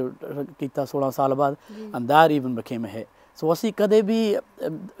ਕਰਕੇ ਕੀਤਾ 16 ਸਾਲ ਬਾਅਦ and that even became a hit. ਸੋ ਅਸੀਂ ਕਦੇ ਵੀ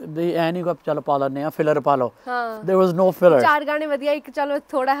ਐ ਨਹੀਂ ਚੱਲ ਪਾ ਲੈਂਦੇ ਆ ਫਿਲਰ ਪਾ ਲਓ। there was no filler। ਚਾਰ ਗਾਣੇ ਵਧੀਆ ਇੱਕ ਚਲੋ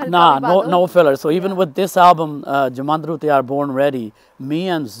ਥੋੜਾ ਹਲਕਾ ਨਾ no filler। so even with this album ਜਮਾਂਦਰੂ ਤੇ R born ready me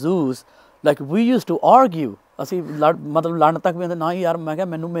and Zeus like we used to argue। ਅਸੀਂ ਮਤਲਬ ਲੜਨ ਤੱਕ ਵੀ ਹੁੰਦੇ ਨਾ ਯਾਰ ਮੈਂ ਕਿਹਾ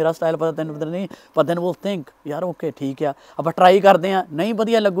ਮੈਨੂੰ ਮੇਰਾ ਸਟਾਈਲ ਪਤਾ ਤੈਨੂੰ ਪਤਾ ਨਹੀਂ ਪਰ then we'll think ਯਾਰ ਓਕੇ ਠੀਕ ਆ ਆਪਾਂ ਟਰਾਈ ਕਰਦੇ ਹਾਂ ਨਹੀਂ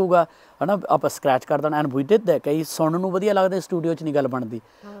ਵਧੀਆ ਲੱਗੂਗਾ ਹਨਾ ਆਪਾਂ ਸਕ੍ਰੈਚ ਕਰ ਦੇਣਾ। And we did that। ਕਈ ਸੁਣਨ ਨੂੰ ਵਧੀਆ ਲੱਗਦੇ ਸਟੂਡੀਓ 'ਚ ਨਹੀਂ ਗੱਲ ਬਣਦੀ।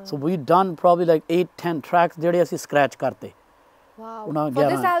 so we done probably like 8-10 tracks ਜਿਹੜੇ ਅਸੀਂ ਸਕ੍ਰੈਚ ਕਰਤੇ ਉਹਨਾਂ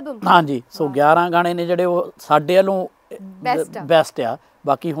 11। ਹਾਂਜੀ ਸੋ 11 ਗਾਣੇ ਨੇ ਜਿਹੜੇ ਉਹ ਸਾਡੇ ਵੱਲੋਂ ਬੈਸਟ ਆ।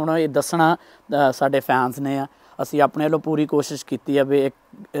 ਬਾਕੀ ਹੁਣ ਇਹ ਦੱਸਣਾ ਸਾਡੇ ਫੈਨਸ ਨੇ ਆ। ਅਸੀਂ ਆਪਣੇ ਵੱਲੋਂ ਪੂਰੀ ਕੋਸ਼ਿਸ਼ ਕੀਤੀ ਆ ਵੀ ਇੱਕ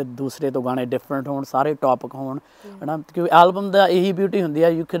ਦੂਸਰੇ ਤੋਂ ਗਾਣੇ ਡਿਫਰੈਂਟ ਹੋਣ ਸਾਰੇ ਟੌਪਿਕ ਹੋਣ ਹੈ ਨਾ। ਕਿਉਂਕਿ ਐਲਬਮ ਦਾ ਇਹੀ ਬਿਊਟੀ ਹੁੰਦੀ ਆ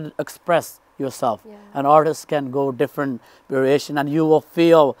you can express yourself an artist can go different variation and you will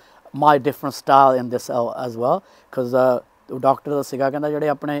feel my different style in this as well because doctor ਦਾ ਸੀਗਾ ਕਹਿੰਦਾ ਜਿਹੜੇ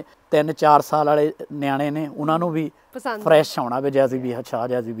ਆਪਣੇ 3-4 ਸਾਲ ਵਾਲੇ ਨਿਆਣੇ ਨੇ ਉਹਨਾਂ ਨੂੰ ਵੀ ਫਰੈਸ਼ ਆਉਣਾ ਵੀ ਜੈਜ਼ੀ ਵੀ ਅੱਛਾ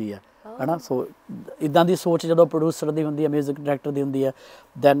ਜੈਜ਼ੀ ਵੀ ਆ है ना। सो इदां दी सोच जो प्रोड्यूसर दी हुंदी है, म्यूजिक डायरैक्टर दी हुंदी है,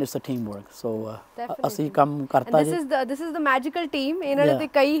 then it's a team work. सो असी काम करता जी। This is the magical team. इन्हां ने ते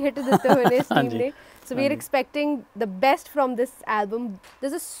कई हिट दित्ते हुए ने इस टीम ने। So we are expecting the best from this album.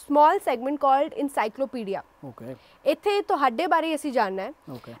 There's a small segment called Encyclopedia. Okay. ਇੱਥੇ ਤੁਹਾਡੇ ਬਾਰੇ ਅਸੀਂ ਜਾਣਨਾ ਹੈ।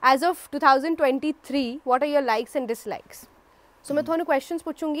 Okay. As of 2023, what are your likes and dislikes? So मैं ਤੁਹਾਨੂੰ questions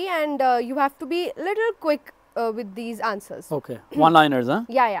पूछूंगी and you have to be little quick with these answers. Okay. One-liners, huh?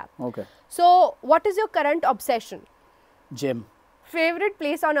 Yeah. Okay. So what is your current obsession? Gym. Favorite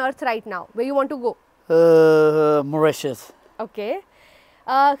place on earth right now where you want to go? Mauritius. Okay.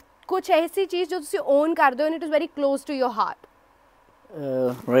 कुछ ऐसी चीज़ जो तुसी own करदे हो and it is very close to your heart?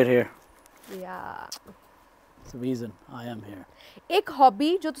 Right here. Yeah. It's the reason I am here. एक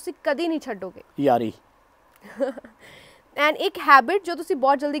hobby जो तुसी कदी नहीं छड्डोगे? यारी. And एक habit जो तुसी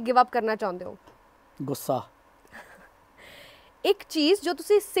बहुत जल्दी give up करना चाहते हो? गुस्सा. एक चीज़ जो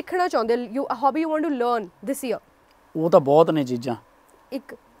तुसी सीखना चाहते हो, a hobby you want to learn this year? वो तो बहुत ने चीज़ां.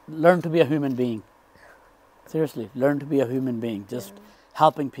 एक Learn to be a human being. Seriously, learn to be a human being. Just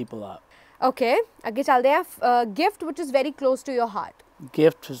helping people out. Okay, आगे चलते हैं. Gift which is very close to your heart.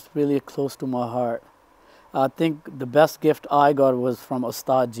 Gift is really close to my heart. I think the best gift I got was from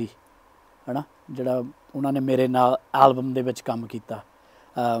Ustad ji, है ना, ਜਿਹੜਾ ਉਹਨਾਂ ਨੇ ਮੇਰੇ ਨਾਲ ਐਲਬਮ ਦੇ ਵਿੱਚ ਕੰਮ ਕੀਤਾ,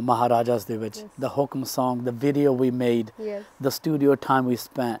 Maharajas ਦੇ ਵਿੱਚ, the Hukm song, the video we made, the studio time we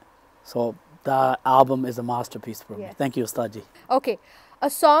spent. So that album is a masterpiece for me. Thank you Ustad ji. Okay, a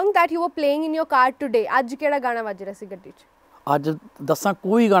song that you were playing in your car today. ਅੱਜ ਕਿਹੜਾ ਗਾਣਾ ਵੱਜ ਰਿਹਾ ਸੀ ਗੱਡੀ 'ਚ? ਅੱਜ ਦੱਸਾਂ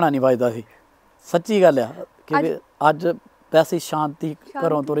ਕੋਈ ਗਾਣਾ ਨਹੀਂ ਵੱਜਦਾ ਸੀ, ਸੱਚੀ ਗੱਲ ਆ, ਕਿ ਅੱਜ ਵੈਸੇ ਸ਼ਾਂਤੀ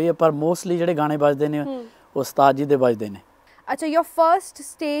ਘਰੋਂ ਤੁਰੀ ਹੈ, ਪਰ ਮੋਸਟਲੀ ਜਿਹੜੇ ਗਾਣੇ ਵੱਜਦੇ ਨੇ ਉਹ ਉਸਤਾਦ ਜੀ ਦੇ ਵੱਜਦੇ ਨੇ। ਅੱਛਾ, your first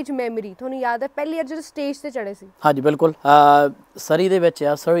stage memory ਤੁਹਾਨੂੰ ਯਾਦ ਹੈ ਪਹਿਲੀ ਵਾਰ ਜਦੋਂ ਸਟੇਜ ਤੇ ਚੜੇ ਸੀ? ਹਾਂਜੀ ਬਿਲਕੁਲ, ਸਰੀ ਦੇ ਵਿੱਚ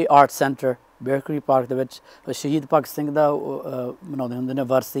ਆ, ਸਰੀ ਆਰਟ ਸੈਂਟਰ ਬੇਕਰੀ ਪਾਰਕ ਦੇ ਵਿੱਚ ਸ਼ਹੀਦ ਭਗਤ ਸਿੰਘ ਦਾ ਮਨਾਉਂਦੇ ਹੁੰਦੇ ਨੇ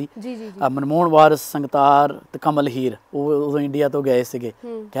ਵਰਸੀ। ਮਨਮੋਹਨ ਵਾਰਿਸ, ਸੰਗਤਾਰ ਤੇ ਕਮਲ ਹੀਰ ਉਹ ਉਦੋਂ ਇੰਡੀਆ ਤੋਂ ਗਏ ਸੀਗੇ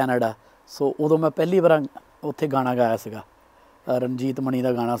ਕੈਨੇਡਾ। ਸੋ ਉਦੋਂ ਮੈਂ ਪਹਿਲੀ ਵਾਰ ਉੱਥੇ ਗਾਣਾ ਗਾਇਆ ਸੀਗਾ, ਰਣਜੀਤ ਮਣੀ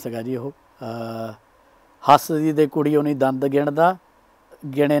ਦਾ ਗਾਣਾ ਸੀਗਾ ਜੀ ਉਹ, ਹੱਸਦੀ ਦੇ ਕੁੜੀ ਉਹਨੀ ਦੰਦ ਗਿਣਦਾ,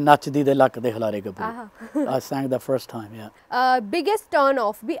 ਗਿਣੇ ਨੱਚਦੀ ਦੇ ਲੱਕ ਦੇ ਖਿਲਾਰੇ ਗੱਭਰੂ। I sang the first time, yeah. Biggest turn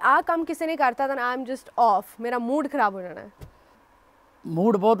off ਵੀ ਆਹ ਕੰਮ ਕਿਸੇ ਨੇ ਕਰਤਾ ਤਾਂ I am just off, ਮੇਰਾ ਮੂਡ ਖਰਾਬ ਹੋ ਜਾਣਾ ਹੈ?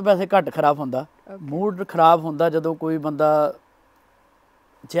 ਮੂਡ ਬਹੁਤ ਵੈਸੇ ਘੱਟ ਖਰਾਬ ਹੁੰਦਾ। ਮੂਡ ਖਰਾਬ ਹੁੰਦਾ ਜਦੋਂ ਕੋਈ ਬੰਦਾ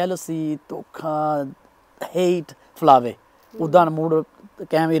ਜੈਲਸੀ, ਧੋਖਾ, ਹੇਟ ਫਲਾਵੇ, ਉੱਦਾਂ ਮੂਡ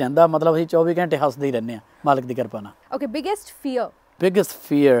ਕਿਵੇਂ ਹੀ ਰਹਿੰਦਾ। ਮਤਲਬ ਅਸੀਂ 24 ਘੰਟੇ ਹੱਸਦੇ ਹੀ ਰਹਿੰਦੇ ਹਾਂ ਮਾਲਕ ਦੀ ਕਿਰਪਾ ਨਾਲ। Okay, biggest fear? Biggest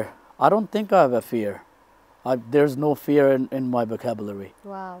fear? I don't think I have a fear. There's no fear in my vocabulary.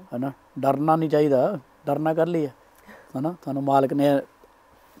 Wow. है ना, डरना नहीं चाहिए, डरना कर लिया है ना, थानू मालिक ने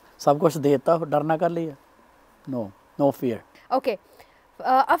सब कुछ देता, डरना कर लिया। No fear. Okay,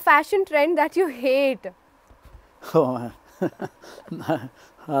 a fashion trend that you hate? Oh man.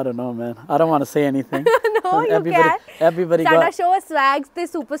 I don't know, man. I don't want to say anything. No, you can. Everybody got... Sada show Swags the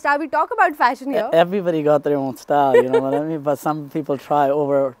Superstar. We talk about fashion here. Everybody got their own style, you know what I mean? But some people try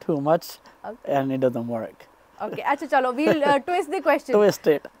over too much, and it doesn't work. Okay, acha chalo, we'll twist the question. Twist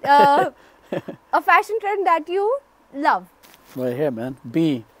it. A fashion trend that you love? Right here, man.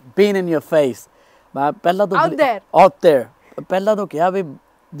 Being in your face. Out there. Out there. ਪਹਿਲਾਂ ਤੋਂ ਕਿਹਾ ਵੀ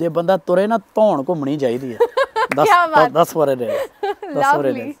ਜੇ ਬੰਦਾ ਤੁਰੇ ਨਾ ਧੌਣ ਘੁੰਮਣੀ ਚਾਹੀਦੀ ਹੈ। That's what it is.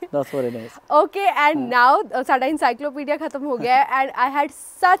 Lovely. That's what it is. Okay, and now ਸਾਡਾ encyclopedia ਖਤਮ ਹੋ ਗਿਆ and I had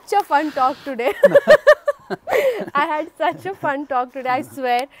such a fun talk today. I had such a fun talk today. I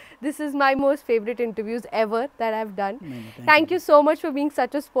swear this is my most favorite interviews ever that I've done. Thank you so much for being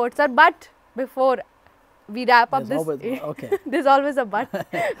such a sport, sir. But before we wrap up there's always a but.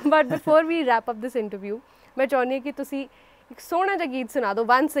 But before we wrap up this interview, मैं चाहनी है कि तुसी एक सोना जा गीत सुना दो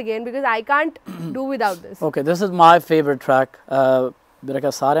once again because I can't do without this. Okay, this is my favorite track. मेरा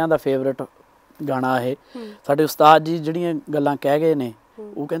क्या साਰਿਆਂ ਦਾ favorite ਗਾਣਾ ਹੈ। ਸਾਡੇ ਉਸਤਾਦ ਜੀ ਜਿਹੜੀਆਂ ਗੱਲਾਂ ਕਹਿ ਗਏ ਨੇ,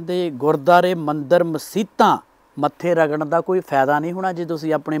 ਉਹ ਕਹਿੰਦੇ ਗੁਰਦਾਰੇ, ਮੰਦਰ, ਮਸੀਤਾਂ ਮੱਥੇ ਰਗੜਨ ਦਾ ਕੋਈ ਫਾਇਦਾ ਨਹੀਂ ਹੋਣਾ ਜੇ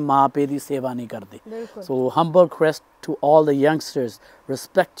ਤੁਸੀਂ ਆਪਣੇ ਮਾਂ ਪਿਓ ਦੀ ਸੇਵਾ ਨਹੀਂ ਕਰਦੇ। So humble request to all the youngsters,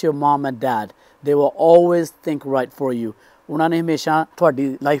 respect your mom and dad. They will always think right for you. ਉਹਨਾਂ ਨੇ ਹਮੇਸ਼ਾ ਤੁਹਾਡੀ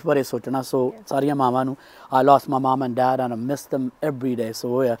ਲਾਈਫ ਬਾਰੇ ਸੋਚਣਾ। ਸੋ ਸਾਰੀਆਂ ਮਾਵਾਂ ਨੂੰ, I lost my mom and dad and I miss them every day. So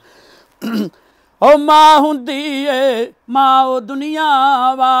yeah. ਓ ਮਾਂ ਹੁੰਦੀ ਏ ਮਾਂ ਓ ਦੁਨੀਆ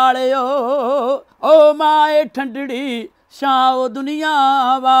ਵਾਲਿਓ, ਓ ਮਾਂ ਏ ਠੰਡੜੀ ਛਾਂ ਓ ਦੁਨੀਆ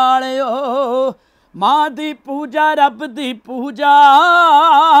ਵਾਲਿਓ, ਮਾਂ ਦੀ ਪੂਜਾ ਰੱਬ ਦੀ ਪੂਜਾ,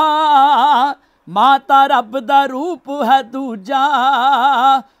 ਮਾਂ ਤਾਂ ਰੱਬ ਦਾ ਰੂਪ ਹੈ ਦੂਜਾ,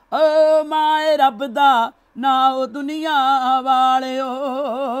 ਓ ਮਾਂ ਏ ਰੱਬ ਦਾ ਨਾ ਓ ਦੁਨੀਆ ਵਾਲਿਓ,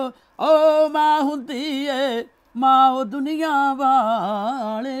 ਓ ਮਾਂ ਹੁੰਦੀ ਏ ਮਾਂ ਓ ਦੁਨੀਆ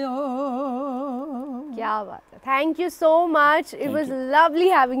ਵਾਲਿਓ। क्या बात है। Thank you so much, it was Lovely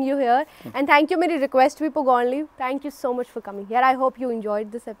having you hair and thank you ਮੇਰੀ ਰਿਕੁਐਸਟ ਵੀ ਪੁਗਾਉਣ ਲਈ। Thank you so much for coming hair. I hope you enjoyed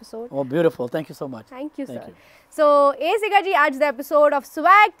this episode. O beautiful, thank you so much. Thank you sir. ਸੋ ਇਹ ਸੀਗਾ ਜੀ ਅੱਜ ਦਾ episode of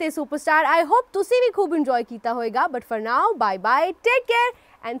swag ਤੇ superstar. I hope ਤੁਸੀਂ ਵੀ ਖੂਬ enjoy ਕੀਤਾ ਹੋਏਗਾ। But for now bye bye, take care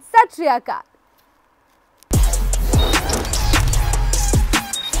and ਸਤਿ ਸ਼੍ਰੀ ਅਕਾਲ।